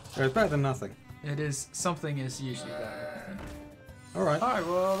 It's better than nothing. It is. Something is usually better, I think. Alright. Alright,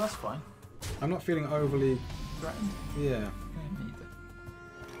 well, that's fine. I'm not feeling overly... Threatened? Yeah. Yeah, neither.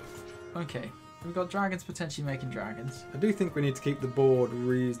 Okay. We've got dragons potentially making dragons. I do think we need to keep the board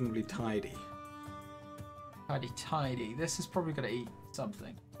reasonably tidy. Tidy. This is probably going to eat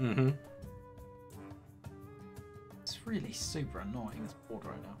something. Mm-hmm. It's really super annoying, this board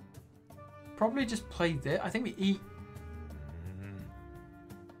right now. Probably just play this. I think we eat...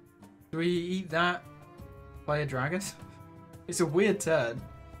 Do we eat that? Play a dragon? It's a weird turn.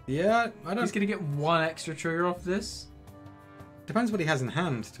 Yeah, I don't... He's going to get one extra trigger off this. Depends what he has in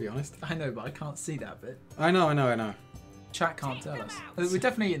hand, to be honest. I know, but I can't see that bit. I know. Chat can't tell us. We're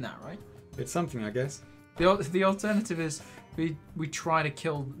definitely eating that, right? It's something, I guess. The alternative is we try to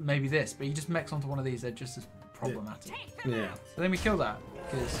kill maybe this, but you just mech onto one of these, they're just as problematic. Yeah. So then we kill that,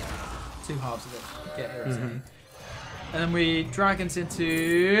 because two halves of it get irritating. And then we dragons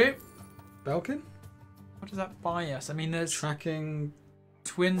into... Belkin? What does that buy us? I mean, there's... Tracking...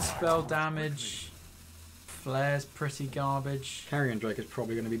 Twin spell damage. Flare's pretty garbage. Carrion Drake is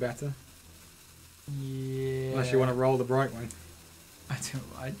probably going to be better. Yeah. Unless you want to roll the bright one.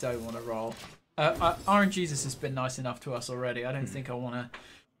 I don't want to roll. RNG Jesus has been nice enough to us already. I don't think I want to.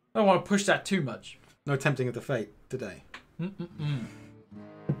 I don't want to push that too much. No tempting of the fate today.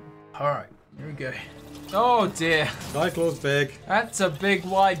 All right, here we go. Oh dear. Cyclone's big. That's a big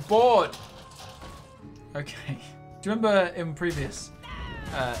wide board. Okay. Do you remember in previous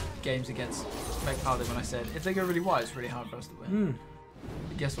games against Meg Paladin when I said if they go really wide, it's really hard for us to win?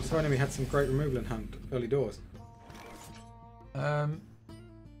 But guess what's Finally, we had some great removal in hand early doors.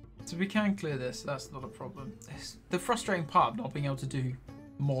 So we can clear this. That's not a problem. It's the frustrating part of not being able to do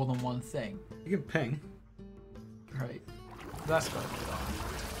more than one thing. You can ping. Great. That's got to be done.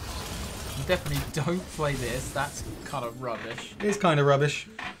 You definitely don't play this. That's kind of rubbish. It's kind of rubbish.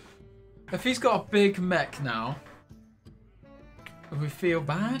 If he's got a big mech now, do we feel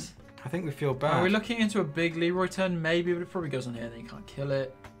bad? I think we feel bad. Are we looking into a big Leroy turn? Maybe, but it probably goes on here and then you can't kill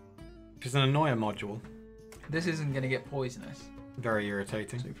it. Just an annoyer module. This isn't going to get poisonous. Very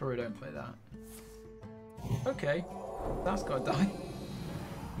irritating. So we probably don't play that. Okay. That's got to die.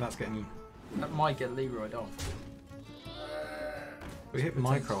 That's getting... That might get Leroyed off. We hit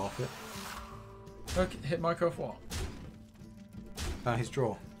micro off it. Okay, hit micro off what? His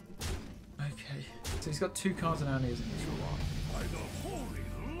draw. Okay. So he's got two cards in hand, isn't he, for a while?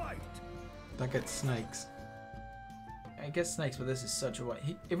 That gets snakes. Yeah, he gets snakes, but this is such a way.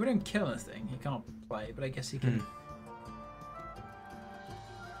 If we don't kill anything, he can't play, but I guess he can...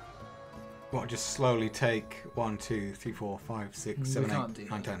 What, just slowly take 1, 2, 3, 4, 5, 6, 7, 8,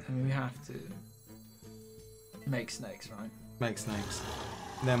 9, 10. I mean, we have to make snakes, right? Make snakes.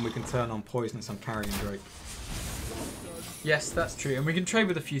 Then we can turn on poisonous on Carrion Drake. Yes, that's true. And we can trade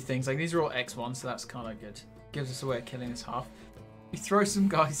with a few things. Like, these are all X1, so that's kind of good. Gives us a way of killing this half. We throw some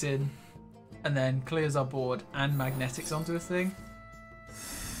guys in, and then clears our board and magnetics onto a thing.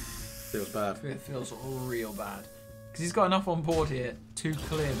 Feels bad. It feels real bad. Because he's got enough on board here to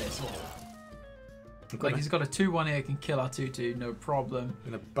clear this. Like, he's got a 2-1 here, can kill our 2-2, no problem.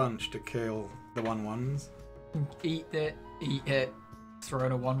 In a bunch to kill the 1/1s. Eat it, throw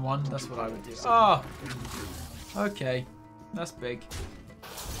in a 1/1. That's what I would do. Oh! Okay. That's big.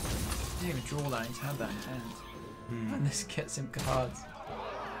 He didn't even draw that, he's had that in hand. And this gets him cards.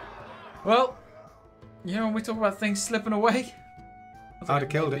 Well, you know, when we talk about things slipping away, I'd have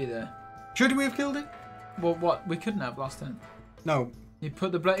killed it. There. Should we have killed it? Well, what? We couldn't have last turn. No. You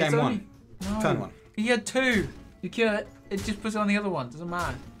put the blade. Game 1. No. Turn 1. He had 2. You kill it. it just puts it on the other one. Doesn't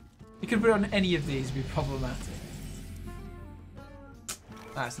matter. You could put it on any of these. It'd be problematic.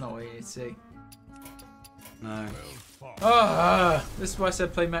 That's not what you need to see. No. This is why I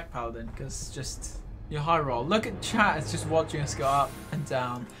said play Mech Paladin, because just your high roll. Look at chat, it's just watching us go up and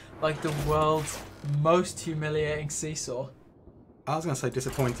down like the world's most humiliating seesaw. I was going to say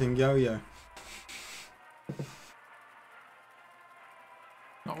disappointing yo-yo.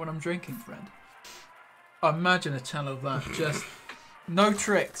 Not when I'm drinking, friend. Imagine a channel of that, just no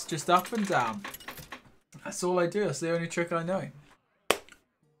tricks, just up and down. That's all I do, that's the only trick I know.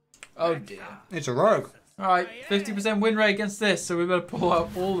 Oh dear. It's a rogue. Alright, 50% win rate against this, so we better pull out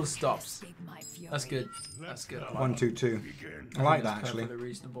all the stops. That's good. That's good. 1, 2, 2. I like that actually. Perfectly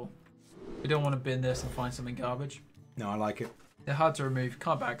reasonable. We don't want to bin this and find something garbage. No, I like it. They're hard to remove.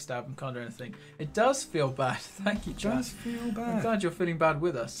 Can't backstab them. Can't do anything. It does feel bad. Thank you, Chad. It does feel bad. I'm glad you're feeling bad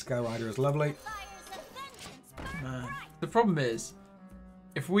with us. Sky Rider is lovely. Man. The problem is,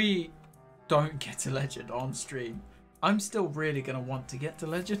 if we don't get to Legend on stream, I'm still really going to want to get to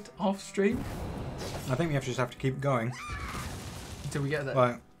Legend off stream. I think we just have to keep going. Until we get there.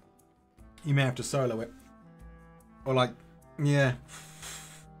 Like, you may have to solo it. Or like, yeah.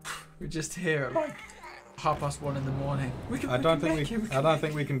 We're just here at like 1:30 in the morning. I don't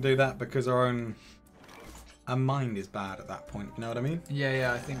think we can do that because our mind is bad at that point. You know what I mean?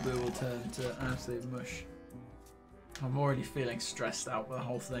 Yeah, I think we will turn to absolute mush. I'm already feeling stressed out with the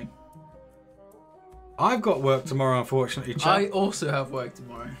whole thing. I've got work tomorrow, unfortunately, Chad. I also have work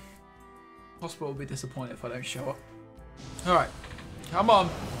tomorrow. Hospital will be disappointed if I don't show up. Alright, come on.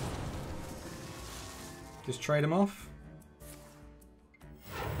 Just trade them off.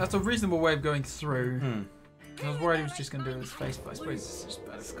 That's a reasonable way of going through. I was worried he was just going to do his face, but I suppose it's just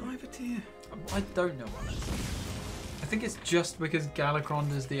better. Skyvertier. I don't know what it is. I think it's just because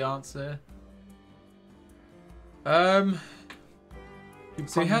Galakrond is the answer. So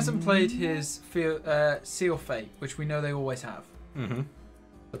he hasn't played his Seal Fate, which we know they always have.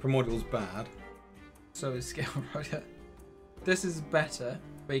 The Primordial's bad. So is Scale Rider. This is better,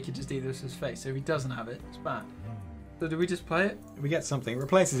 but he can just eat this as face. So if he doesn't have it, it's bad. So do we just play it? We get something. It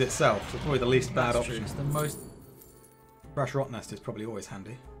replaces itself, so it's probably the least bad option. True. It's the most... Crash Rotnest is probably always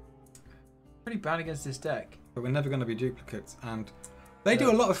handy. Pretty bad against this deck. But we're never going to be duplicates. And they do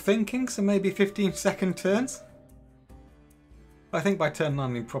a lot of thinking, so maybe 15-second turns. I think by turn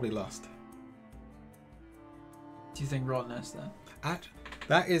 9 we've probably lost. Do you think Rotnest then?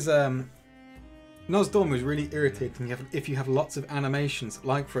 That is... Nosdorm is really irritating if you have lots of animations,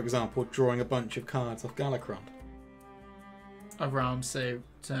 like, for example, drawing a bunch of cards off Galakrond. Around, say,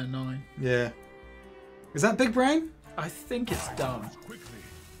 turn 9. Yeah. Is that big brain? I think it's dumb.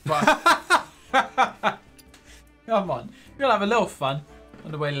 But come on, you'll have a little fun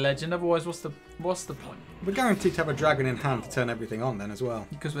on the way to Legend. Otherwise, what's the point? We're guaranteed to have a dragon in hand to turn everything on then as well.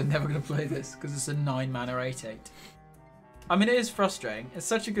 Because we're never going to play this because it's a 9-mana 8/8. I mean, it is frustrating. It's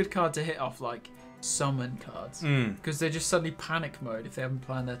such a good card to hit off like summon cards because they're just suddenly panic mode if they haven't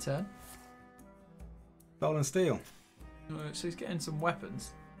planned their turn. Stolen Steel. So he's getting some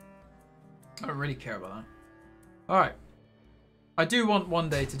weapons. I don't really care about that. Alright. I do want one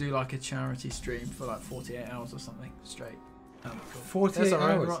day to do like a charity stream for like 48 hours or something straight. Cool. 48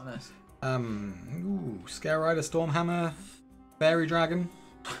 hours? Rotnest. Scare Rider, Stormhammer, Fairy Dragon.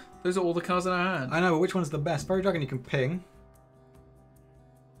 Those are all the cards in our hand. I know, but which one's the best? Fairy Dragon you can ping.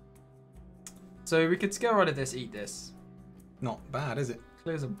 So we could Scare Rider this, eat this. Not bad, is it?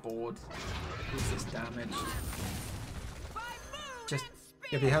 Clears a board. Does this damage. Just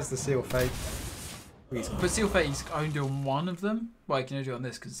if he has the Seal Fate. But Seal Fate, he's only doing one of them. Well, he can only do it on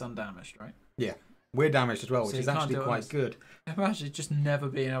this because it's undamaged, right? Yeah. We're damaged as well, which So is actually quite good. Imagine just never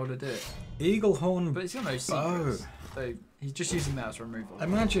being able to do it. Eagle Horn. But he's got no secrets. So he's just using that as removal.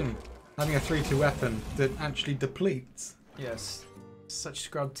 Imagine having a 3/2 weapon that actually depletes. Yes. Such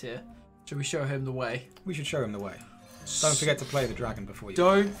scrub tier. Should we show him the way? We should show him the way. Don't forget to play the dragon before you.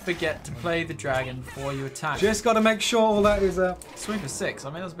 Don't forget to play the dragon before you attack. Just got to make sure all that is up. Swing for 6.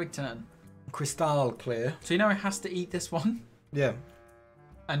 I mean, that's a big turn. Crystal clear. So you know he has to eat this one? Yeah.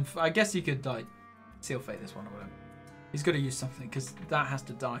 And I guess you could like Seal Fate this one or whatever. He's got to use something because that has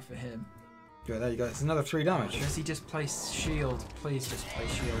to die for him. Good, there you go. It's another 3 damage. Does he just play shield? Please just play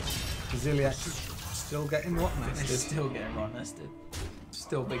shield. Ziliac still getting Rotnested. They're still getting Rotnested.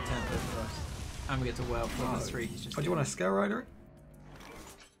 Still big tempo for us. And we get to well for the 3. He's just do you want to Scare Rider?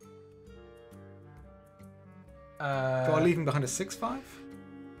 Do I leave him behind a 6/5?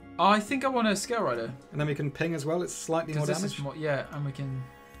 I think I want a Scale Rider. And then we can ping as well. It's slightly more damage. Yeah, and we can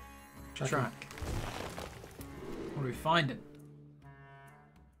track. What are we finding?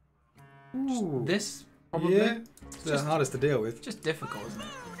 Ooh. This, probably? Yeah. It's the hardest to deal with. Just difficult, isn't it?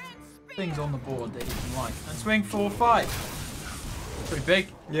 Things on the board that you can like. And swing 4/5. Pretty big.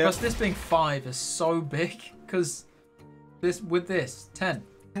 Yeah. Plus this being 5 is so big because with this 10.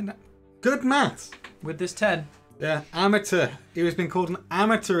 Good maths. With this 10. Yeah, amateur. He was been called an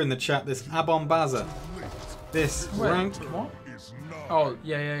amateur in the chat. This Abombaza. This rank. What? Oh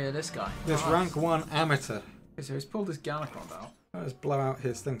yeah, this guy. This rank 1 amateur. Okay, so he's pulled his Galakrond out. Let's blow out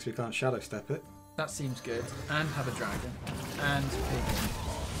his thing so we can't shadow step it. That seems good. And have a dragon. And pig.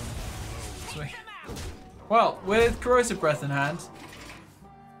 Sweet. Well, with Corrosive Breath in hand,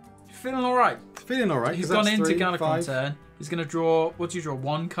 feeling alright. Feeling alright. He's gone into Galakrond turn. He's going to draw, what do you draw?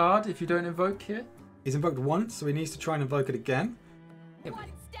 1 card if you don't invoke here? He's invoked once, so he needs to try and invoke it again.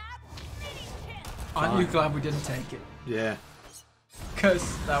 Aren't you glad we didn't take it? Yeah. Because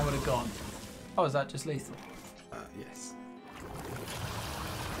that would have gone. Oh, is that just lethal? Yes.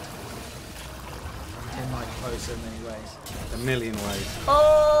 It might close in many ways. A million ways.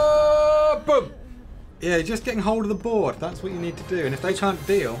 Oh, boom! Yeah, just getting hold of the board. That's what you need to do. And if they can't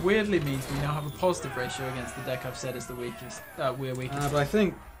deal... Weirdly means we now have a positive ratio against the deck I've said is the weakest. We're weakest. But I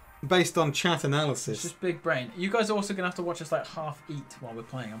think, based on chat It's analysis... just big brain. You guys are also going to have to watch us like half eat while we're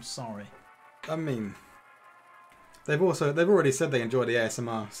playing. I'm sorry. I mean... They've already said they enjoy the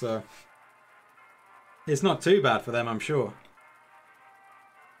ASMR, so... It's not too bad for them, I'm sure.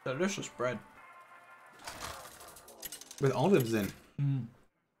 Delicious bread. With olives in. Mm.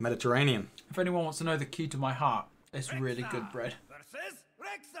 Mediterranean. If anyone wants to know the key to my heart, it's really good bread.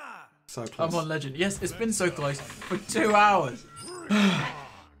 So close. I'm on Legend. Yes, it's been so close for 2 hours.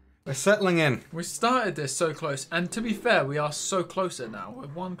 We're settling in. We started this so close, and to be fair, we are so closer now. We're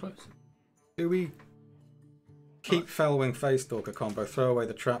 1 closer. Do we keep Felwing Face Stalker combo, throw away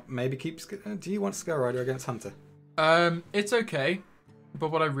the trap, maybe keep... Do you want Skull Rider against Hunter? It's okay,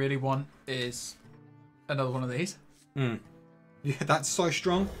 but what I really want is another one of these. Hmm. Yeah, that's so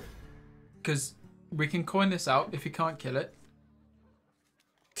strong. Because we can coin this out if you can't kill it.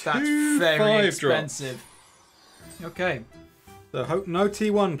 That's 2 very 5 expensive. Drops. Okay. So hope no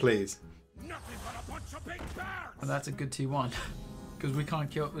T1, please. And that's a good T1. Because we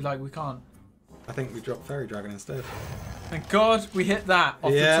can't kill... we can't... I think we dropped Fairy Dragon instead. Thank God we hit that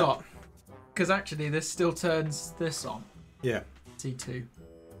off Yeah. the top. Because actually this still turns this on. Yeah. T2.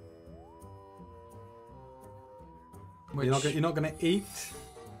 Which, You're not going to eat?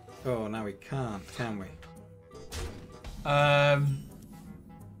 Oh, now we can't, can we? Oh,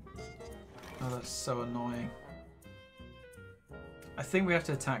 that's so annoying. I think we have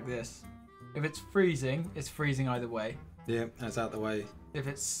to attack this. If it's freezing either way. Yeah, that's out the way. If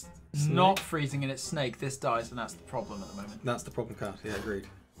it's Snake. not freezing and it's snake, this dies, and that's the problem at the moment. That's the problem card. Yeah, agreed.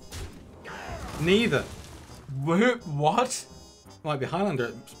 Neither. What? Might be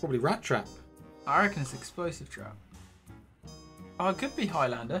Highlander. It's probably Rat Trap. I reckon it's Explosive Trap. Oh, it could be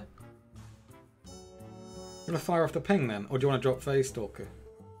Highlander. You want to fire off the ping then? Or do you want to drop Face Stalker?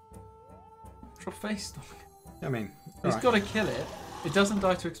 Drop Face Stalker. I mean, He's alright. got to kill it. It doesn't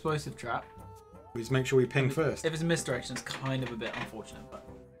die to Explosive Trap. We just make sure we ping first. If it's a misdirection, it's kind of a bit unfortunate, but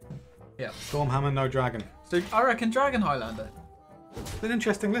yeah. Stormhammer, no dragon. So I reckon Dragon Highlander. It's an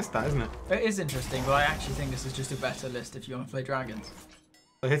interesting list, that, isn't it? It is interesting, but I actually think this is just a better list if you want to play dragons.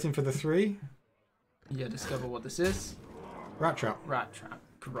 So hitting for the 3. Yeah, discover what this is. Rat Trap. Rat Trap.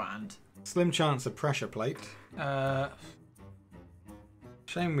 Grand. Slim chance of Pressure Plate.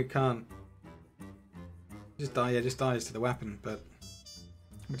 Shame we can't. Just die. Yeah, just dies to the weapon, but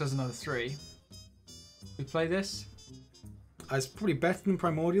It does another 3. We play this. it's probably better than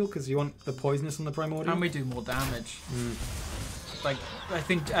Primordial because you want the poisonous on the Primordial. And we do more damage. Mm. Like, I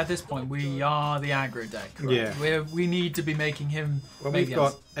think at this point we are the aggro deck. Right? Yeah. We need to be making him. Well, we've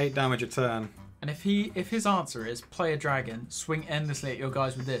got 8 damage a turn. And if his answer is play a dragon, swing endlessly at your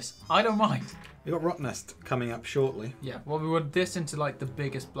guys with this, I don't mind. We've got Rotnest coming up shortly. Yeah. Well, we want this into like the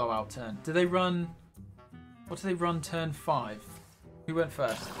biggest blowout turn. Do they run? What do they run turn 5? Who went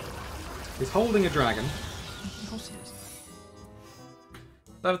first? He's holding a dragon. Of course he is.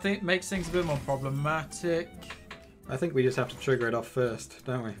 That makes things a bit more problematic. I think we just have to trigger it off first,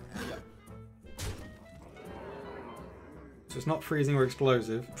 don't we? Yeah. So it's not freezing or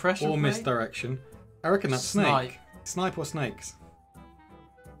explosive. Pressure or plate? misdirection. I reckon that's Snipe. snake. Snipe or snakes.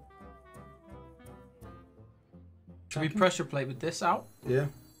 Should we pressure plate with this out? Yeah.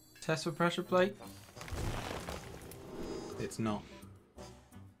 Test for pressure plate. It's not.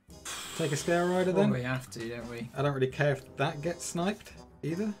 Take a Scare Rider Well, then? we have to, don't we? I don't really care if that gets sniped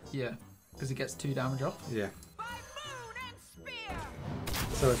either. Yeah. Because it gets 2 damage off. Yeah.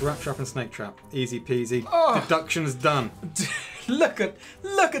 So it's Rat Trap and Snake Trap. Easy peasy. Oh. Deduction's done. Look at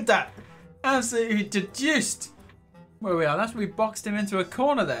that! Absolutely deduced. Where we are, that's we boxed him into a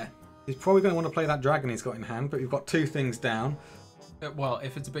corner there. He's probably going to want to play that dragon he's got in hand, but we've got 2 things down. Well,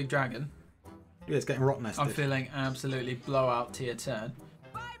 if it's a big dragon. Yeah, it's getting Rotnested. I'm feeling absolutely blowout tier turn.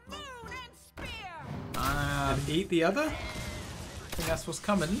 And eat the other? I think that's what's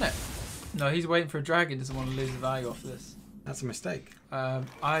coming, isn't it? No, he's waiting for a dragon. Doesn't want to lose the value off this. That's a mistake. I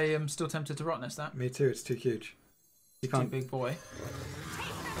am still tempted to Rotnest that. Me too. It's too huge. You Too can't. big boy.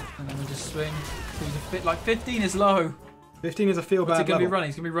 And then we just swing. He's a fit. Like 15 is low. 15 is a feel What's bad he gonna level. be running?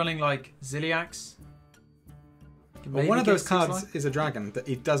 He's gonna be running like Ziliax. Well, one of those cards is a dragon that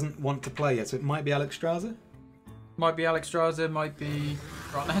he doesn't want to play yet, so it might be Alexstrasza. Might be Alexstrasza. Might be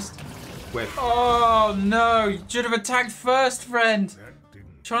Rotnest. Whiff. Oh no! You should have attacked first, friend.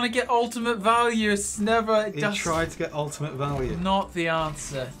 Trying to get ultimate value is never. He tried to get ultimate value. Not the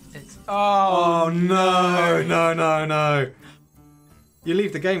answer. It's oh no, no, no, no. You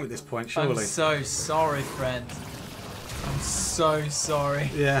leave the game at this point, surely. I'm so sorry, friend. I'm so sorry.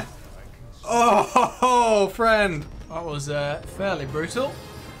 Yeah. Oh, friend. That was fairly brutal.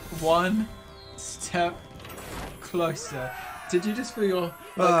 One step closer. Did you just feel your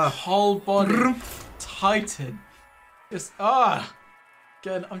whole body tighten? Just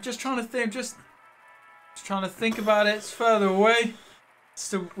again, I'm just trying to think. Just trying to think about it. It's further away.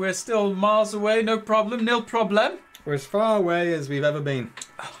 We're still miles away. No problem. Nil problem. We're as far away as we've ever been.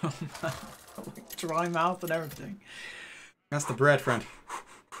 Oh man, dry mouth and everything. That's the bread, friend.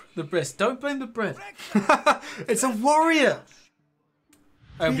 The breast. Don't blame the bread. It's a warrior.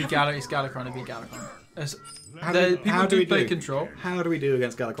 It'll be it's Galakrond. It'll be Galakrond. How do we play control. How do we do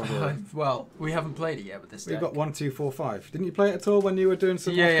against Galakrond? Well, we haven't played it yet with this deck. We've got 1, 2, 4, 5. Didn't you play it at all when you were doing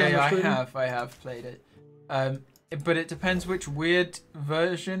some? Yeah, I have played it. But it depends which weird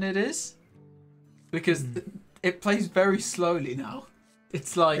version it is, because it plays very slowly now.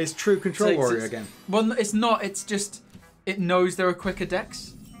 It's like it's true control warrior again. Well, it's not. It's just it knows there are quicker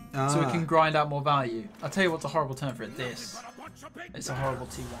decks, so it can grind out more value. I'll tell you what's a horrible turn for it. It's a horrible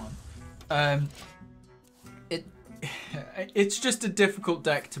T1. It's just a difficult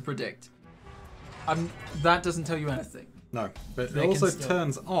deck to predict. That doesn't tell you anything. No, but it also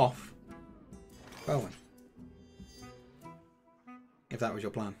turns off Felwing. If that was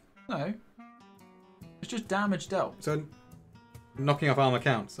your plan. No. It's just damage dealt. So knocking off armor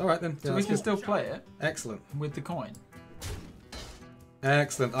counts. All right then. So we can still play it. Excellent. With the coin.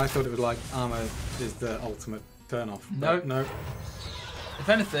 Excellent. I thought it was like armor is the ultimate turn off. No. No. If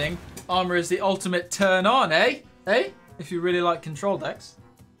anything, armor is the ultimate turn on, eh? Eh? If you really like control decks.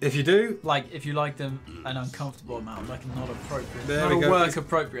 If you do, like if you like them an uncomfortable amount, like not appropriate, there not we a go. work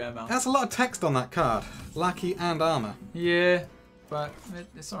appropriate amount. That's a lot of text on that card. Lackey and armor. Yeah, but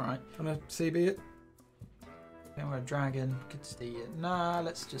it's all right. Want to CB it? Then we're a dragon. Could see it. Nah,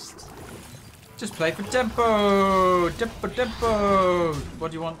 let's just play for tempo. Tempo.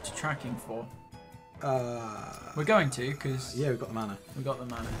 What do you want tracking for? We're going to, because yeah, we've got the mana. We got the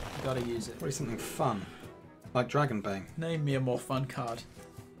mana. We got to use it. Probably something fun, like Dragon Bane. Name me a more fun card.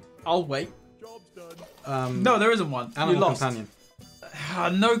 I'll wait. No, there isn't one. Animal you lost. Companion.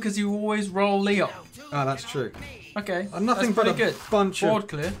 No, because you always roll Leo. Ah, that's true. Okay. Nothing but a good. bunch Board of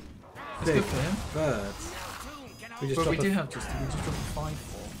clear. That's big good for him. birds. We just dropped a 5/4.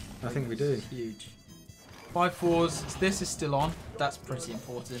 I think we do. Huge. 5/4s. This is still on. That's pretty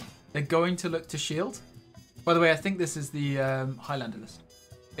important. They're going to look to shield. By the way, I think this is the Highlander list.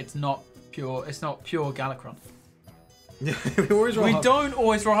 It's not pure. It's not pure Galakrond. Yeah, we always roll. We don't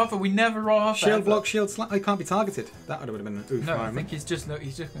always roll Huffer. We never roll Huffer. Shield block, shield slap. He can't be targeted. That would have been an oof. No, I think he's just going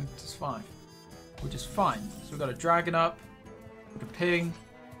to 5. We're just fine. So we've got a dragon up. With a ping.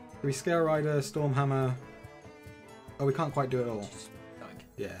 We Scale Rider, Stormhammer. Oh, we can't quite do it all.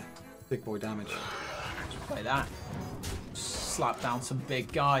 Yeah, big boy damage. Just play that. Just slap down some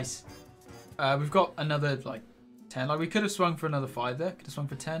big guys. We've got another like 10. Like we could have swung for another 5 there. Could have swung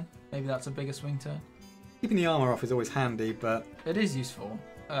for 10. Maybe that's a bigger swing turn. Keeping the armor off is always handy, but it is useful.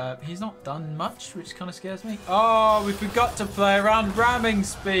 He's not done much, which kind of scares me. Oh, we forgot to play around ramming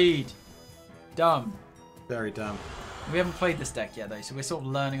speed. Dumb. Very dumb. We haven't played this deck yet though, so we're sort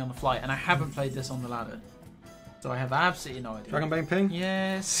of learning on the fly, and I haven't played this on the ladder, so I have absolutely no idea. Dragon Bane ping?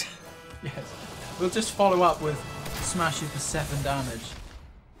 Yes. Yes. We'll just follow up with smash you for 7 damage.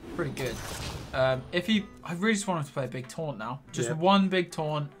 Pretty good. I really just want him to play a big taunt now. Just one big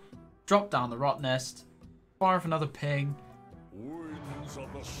taunt. Drop down the Rotnest. Fire off another ping.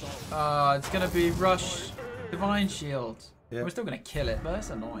 It's gonna be rush. Divine Shield. We're still gonna kill it, but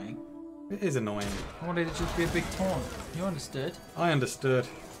that's annoying. It is annoying. I wanted it to just be a big taunt. You understood? I understood.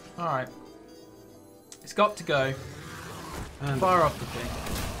 Alright. It's got to go. And fire off the ping.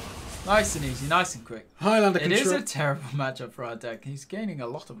 Nice and easy, nice and quick. Highlander It control. is a terrible matchup for our deck. He's gaining a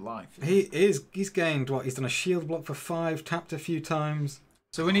lot of life. He's gained what? He's done a shield block for 5, tapped a few times.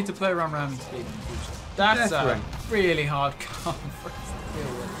 So we need to play around ramming speed in the future. That's Death a Ring. really hard card for us to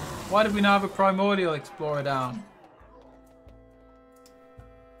deal with. Why did we not have a Primordial Explorer down?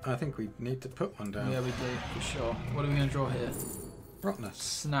 I think we need to put one down. Yeah, we do, for sure. What are we going to draw here? Rotnest.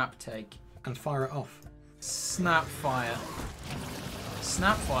 Snap Take. And fire it off. Snapfire.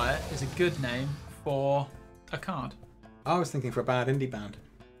 Snapfire is a good name for a card. I was thinking for a bad indie band.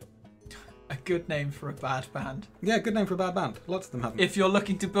 A good name for a bad band. Yeah, good name for a bad band. Lots of them have them. If you're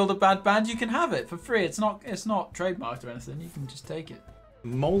looking to build a bad band, you can have it for free. It's not trademarked or anything. You can just take it.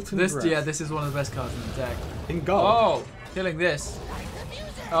 Molten Breath. Yeah, this is one of the best cards in the deck. In gold. Oh, killing this.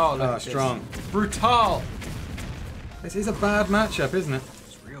 Oh, look at strong. this. Brutal. This is a bad matchup, isn't it?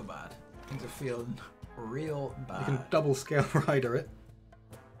 It's real bad. Things are feeling real bad. You can double scale rider it,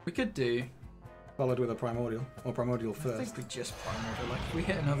 We could do. followed with a primordial, or primordial I first. think we just primordial. Like if we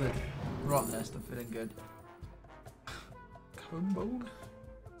hit another Rotnest, I'm feeling good. Combo. Do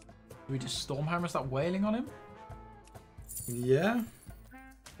we just Stormhammer start wailing on him? Yeah,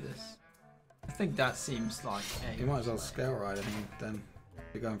 This. I think that seems like you might as well scale rider him then.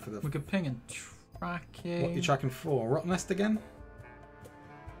 You're going for the. We could ping and tracking. What are you tracking for? Rotnest again?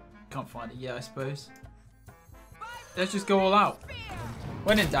 Can't find it yet, I suppose. Let's just go all out.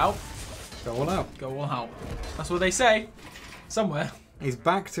 When in doubt, Go all out. go all out. That's what they say. Somewhere. He's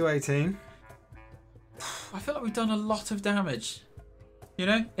back to 18. I feel like we've done a lot of damage. You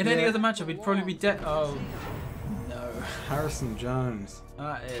know? In any Yeah. other matchup, we'd probably be dead. Oh, no. Harrison Jones.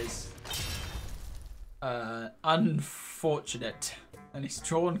 That is unfortunate. And he's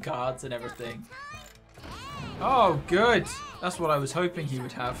drawn cards and everything. Oh, good. That's what I was hoping he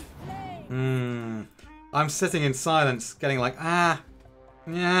would have. I'm sitting in silence, getting like,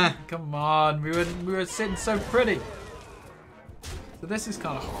 yeah. Come on, we were sitting so pretty. So this is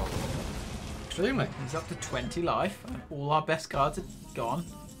kind of horrible. Extremely. He's up to 20 life, and all our best cards are gone.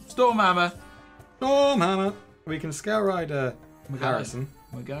 Stormhammer. Stormhammer. We can scale rider Harrison.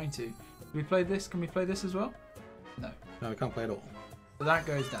 We're going to. Do we play this? Can we play this as well? No. No, we can't play it all. So that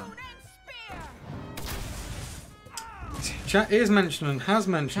goes down. Chat is mentioning and has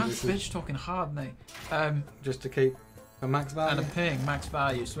mentioned Chat's this bitch talking hard, aren't they? just to keep a max value. And a ping, max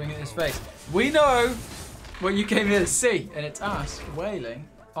value, swing at his face. We know what you came here to see, and it's us wailing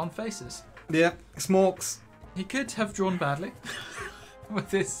on faces. Yeah, Smorks He could have drawn badly with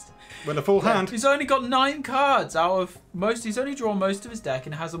this. with a full hand. He's only got 9 cards out of most. He's only drawn most of his deck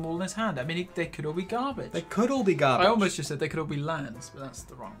and has them all in his hand. I mean, they could all be garbage. They could all be garbage. I almost just said they could all be lands, but that's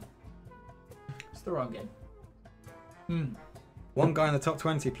the wrong. It's the wrong game. One guy in the top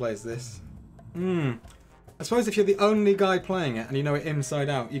 20 plays this. I suppose if you're the only guy playing it and you know it inside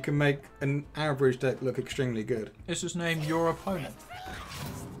out, you can make an average deck look extremely good. It's just name your opponent.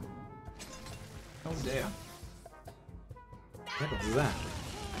 Oh dear. Look at that.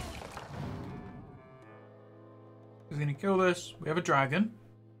 He's gonna kill this. We have a dragon.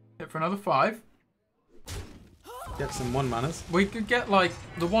 Hit for another 5. Get some 1-maners. We could get like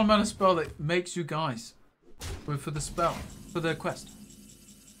the 1-mana spell that makes you guys. For the spell. For the quest.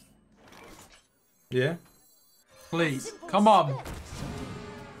 Yeah. Please. Come on.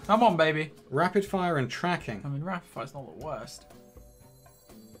 Come on, baby. Rapid fire and tracking. I mean, rapid fire's not the worst.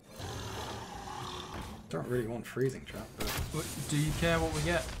 Don't really want freezing trap, but Do you care what we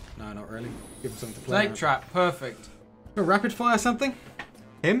get? no, not really. Give him something to play. Snake trap. Perfect. Oh, rapid fire something?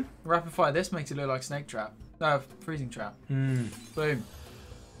 Him? Rapid fire. This makes it look like snake trap. No, freezing trap. Boom.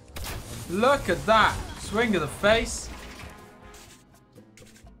 Look at that. Swing to the face.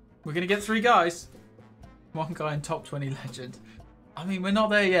 We're going to get 3 guys. 1 guy in top 20 legend. I mean, we're not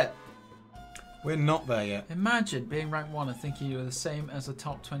there yet. We're not there yet. Imagine being rank 1 and thinking you were the same as a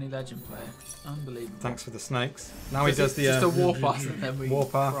top 20 legend player. Unbelievable. Thanks for the snakes. Now he does the just a warpath and then we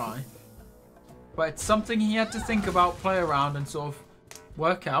warpath. cry. But it's something he had to think about, play around and sort of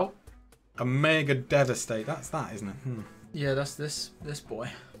work out. A mega devastate. That's that, isn't it? Yeah, that's this boy.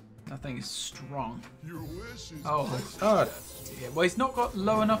 That thing is strong. Oh, God. dear. Well, he's not got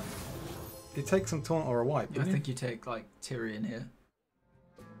low enough. You take some taunt or a wipe, I didn't you? think you take like Tyrion here.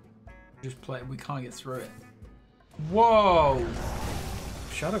 Just play it. We can't get through it. Whoa!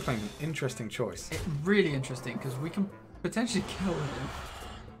 Shadowflame, interesting choice. It, really interesting because we can potentially kill him.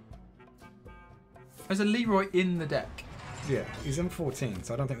 There's a Leroy in the deck. Yeah, he's in 14,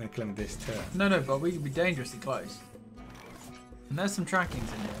 so I don't think they kill him this turn. No, but we could be dangerously close. And there's some trackings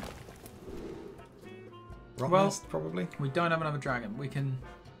in here. Rotnest, probably. We don't have another dragon. We can...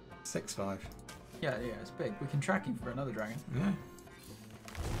 6-5. Yeah, it's big. We can track him for another dragon. Yeah.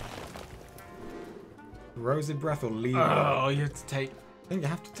 Corrosive Breath or Leroy? Oh, you have to take. I think you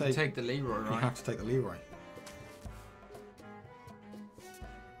have to take the Leroy, right? You have to take the Leroy.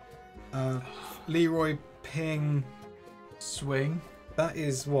 Leroy ping swing. That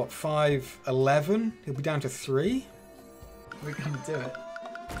is what, 5-11? He'll be down to 3. We're gonna do it.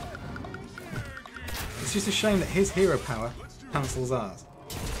 It's just a shame that his hero power cancels ours.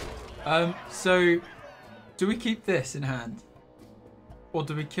 So do we keep this in hand? Or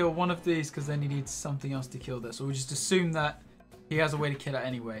do we kill one of these because then he needs something else to kill this? Or we just assume that he has a way to kill it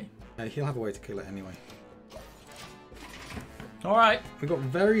anyway? He'll have a way to kill it anyway. Alright. We've got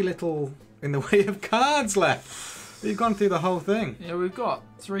very little in the way of cards left. We've gone through the whole thing. Yeah, we've got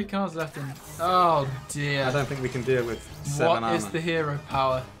 3 cards left in. Oh dear. I don't think we can deal with 7 armor. What is the hero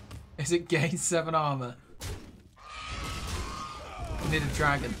power? Is it gain 7 armor? We need a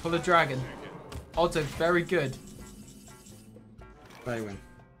dragon. Pull a dragon. Odds are very good. They win.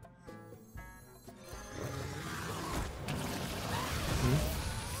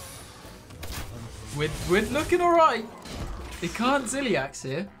 We're looking alright. He can't Zilliax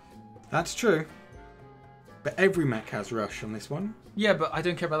here. That's true. But every mech has rush on this one. Yeah, but I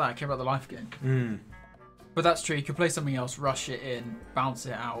don't care about that. I care about the life gain. But that's true. You can play something else, rush it in, bounce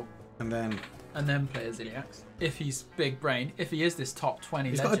it out. And then play a Zilliax. If he's big brain. If he is this top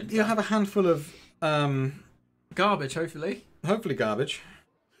 20 legend. You'll have a handful of... garbage, hopefully. Hopefully garbage.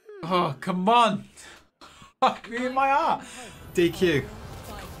 Oh, come on. Fuck me in my heart. DQ.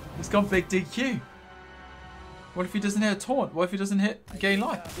 He's gone big DQ. What if he doesn't hit a taunt? What if he doesn't hit gain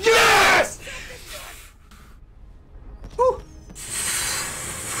life? Yes! Woo!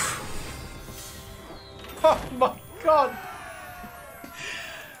 Oh my god.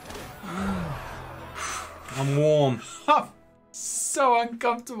 I'm warm. I'm so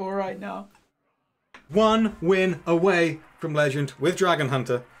uncomfortable right now. 1 win away from Legend with Dragon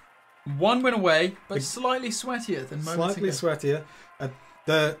Hunter. 1 win away, but slightly sweatier than moments Slightly ago. sweatier.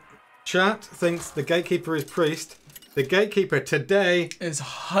 The chat thinks the Gatekeeper is Priest. The Gatekeeper today is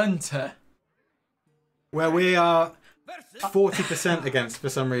Hunter. Where we are 40% against for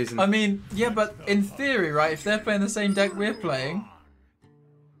some reason. I mean, yeah, but in theory, right, if they're playing the same deck we're playing...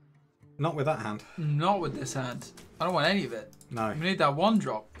 Not with that hand. Not with this hand. I don't want any of it. No. We need that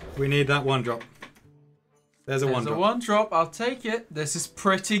 1-drop. We need that 1-drop. There's a 1-drop. There's a 1-drop. I'll take it. This is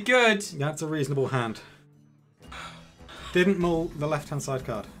pretty good. That's a reasonable hand. Didn't mull the left-hand side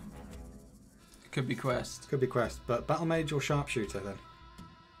card. Could be quest. Could be quest, but Battle Mage or Sharpshooter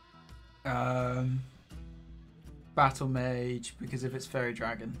then? Battle Mage, because if it's Fairy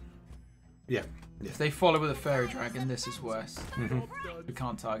Dragon. Yeah. If they follow with a Fairy Dragon, this is worse. We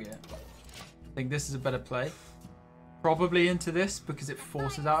can't target it. I think this is a better play. Probably into this because it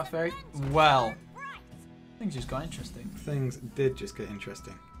forces out a Fairy. Well, things just got interesting. Things did just get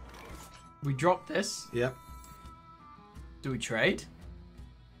interesting. We drop this. Yep. Do we trade?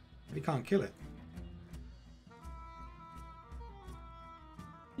 We can't kill it.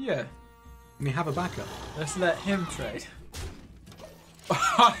 Yeah. We have a backup. Let's let him trade.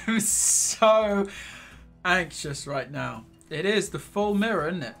 I'm so anxious right now. It is the full mirror,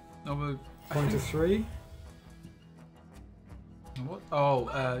 isn't it? Point of 3. What? Oh,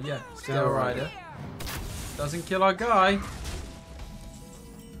 yeah. Scale Rider. Doesn't kill our guy.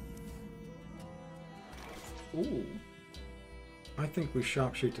 Ooh. I think we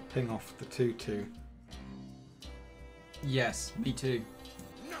Sharpshooter ping off the 2/2. Yes, me too.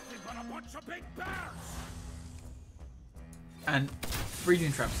 And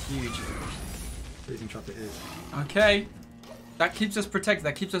Freezing Trap's huge. Freezing Trap it is. Okay. That keeps us protected.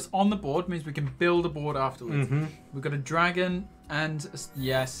 That keeps us on the board. Means we can build a board afterwards. We've got a dragon and...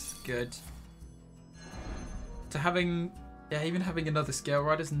 yes, good. To having... yeah, even having another Scale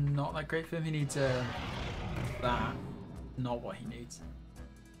Rider is not that great for him. He needs that. Not what he needs.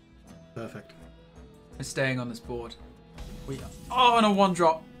 Perfect. We're staying on this board. Oh, and a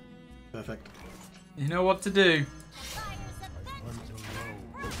 1-drop. Perfect. You know what to do.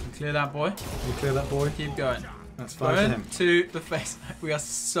 Clear that boy. You clear that boy. Keep going. That's 5 to him. To the face. We are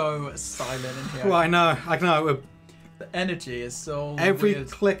so silent in here. Well, I know. The energy is so Every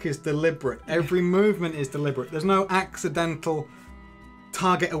weird. click is deliberate. Every movement is deliberate. There's no accidental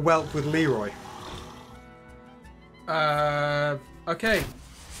target a whelp with Leroy. Okay.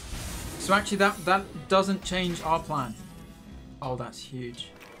 So actually that doesn't change our plan. Oh, that's huge.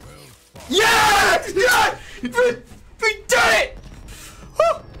 Yes! Yes! We did it!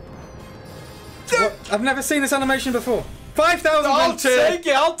 What? I've never seen this animation before. 5,002. I'll take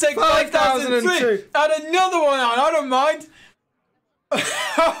it. I'll take 5,002. Add another one on. I don't mind.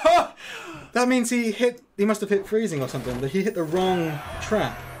 That means he must have hit freezing or something. He hit the wrong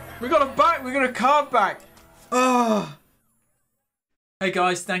trap. We got a card back. Oh. Hey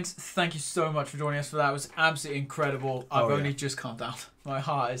guys, thank you so much for joining us for that. It was absolutely incredible. I've only just calmed down. My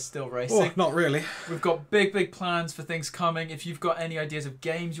heart is still racing. Oh, not really. We've got big plans for things coming. If you've got any ideas of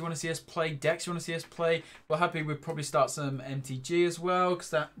games you want to see us play, decks you want to see us play, we're happy we'll probably start some MTG as well, because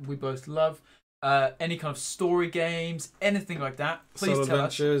that we both love. Any kind of story games, anything like that, please tell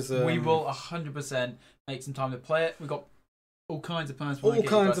us. We will 100% make some time to play it. We've got all kinds of plans. All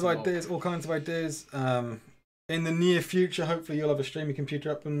kinds of ideas. In the near future, hopefully you'll have a streaming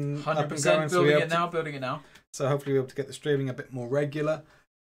computer up and 100% going. Building it now. So hopefully we'll be able to get the streaming a bit more regular.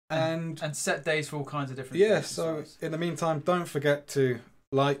 And set days for all kinds of different things. So in the meantime, don't forget to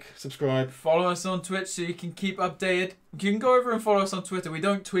like, subscribe. Follow us on Twitch so you can keep updated. You can go over and follow us on Twitter. We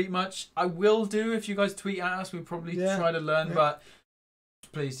don't tweet much. I will do if you guys tweet at us. We probably try to learn, but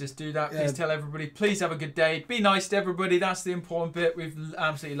please just do that. Please tell everybody. Please have a good day. Be nice to everybody. That's the important bit. We've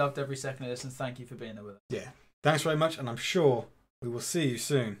absolutely loved every second of this, and thank you for being there with us. Yeah. Thanks very much, and I'm sure we will see you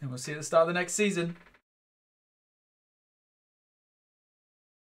soon. And we'll see you at the start of the next season.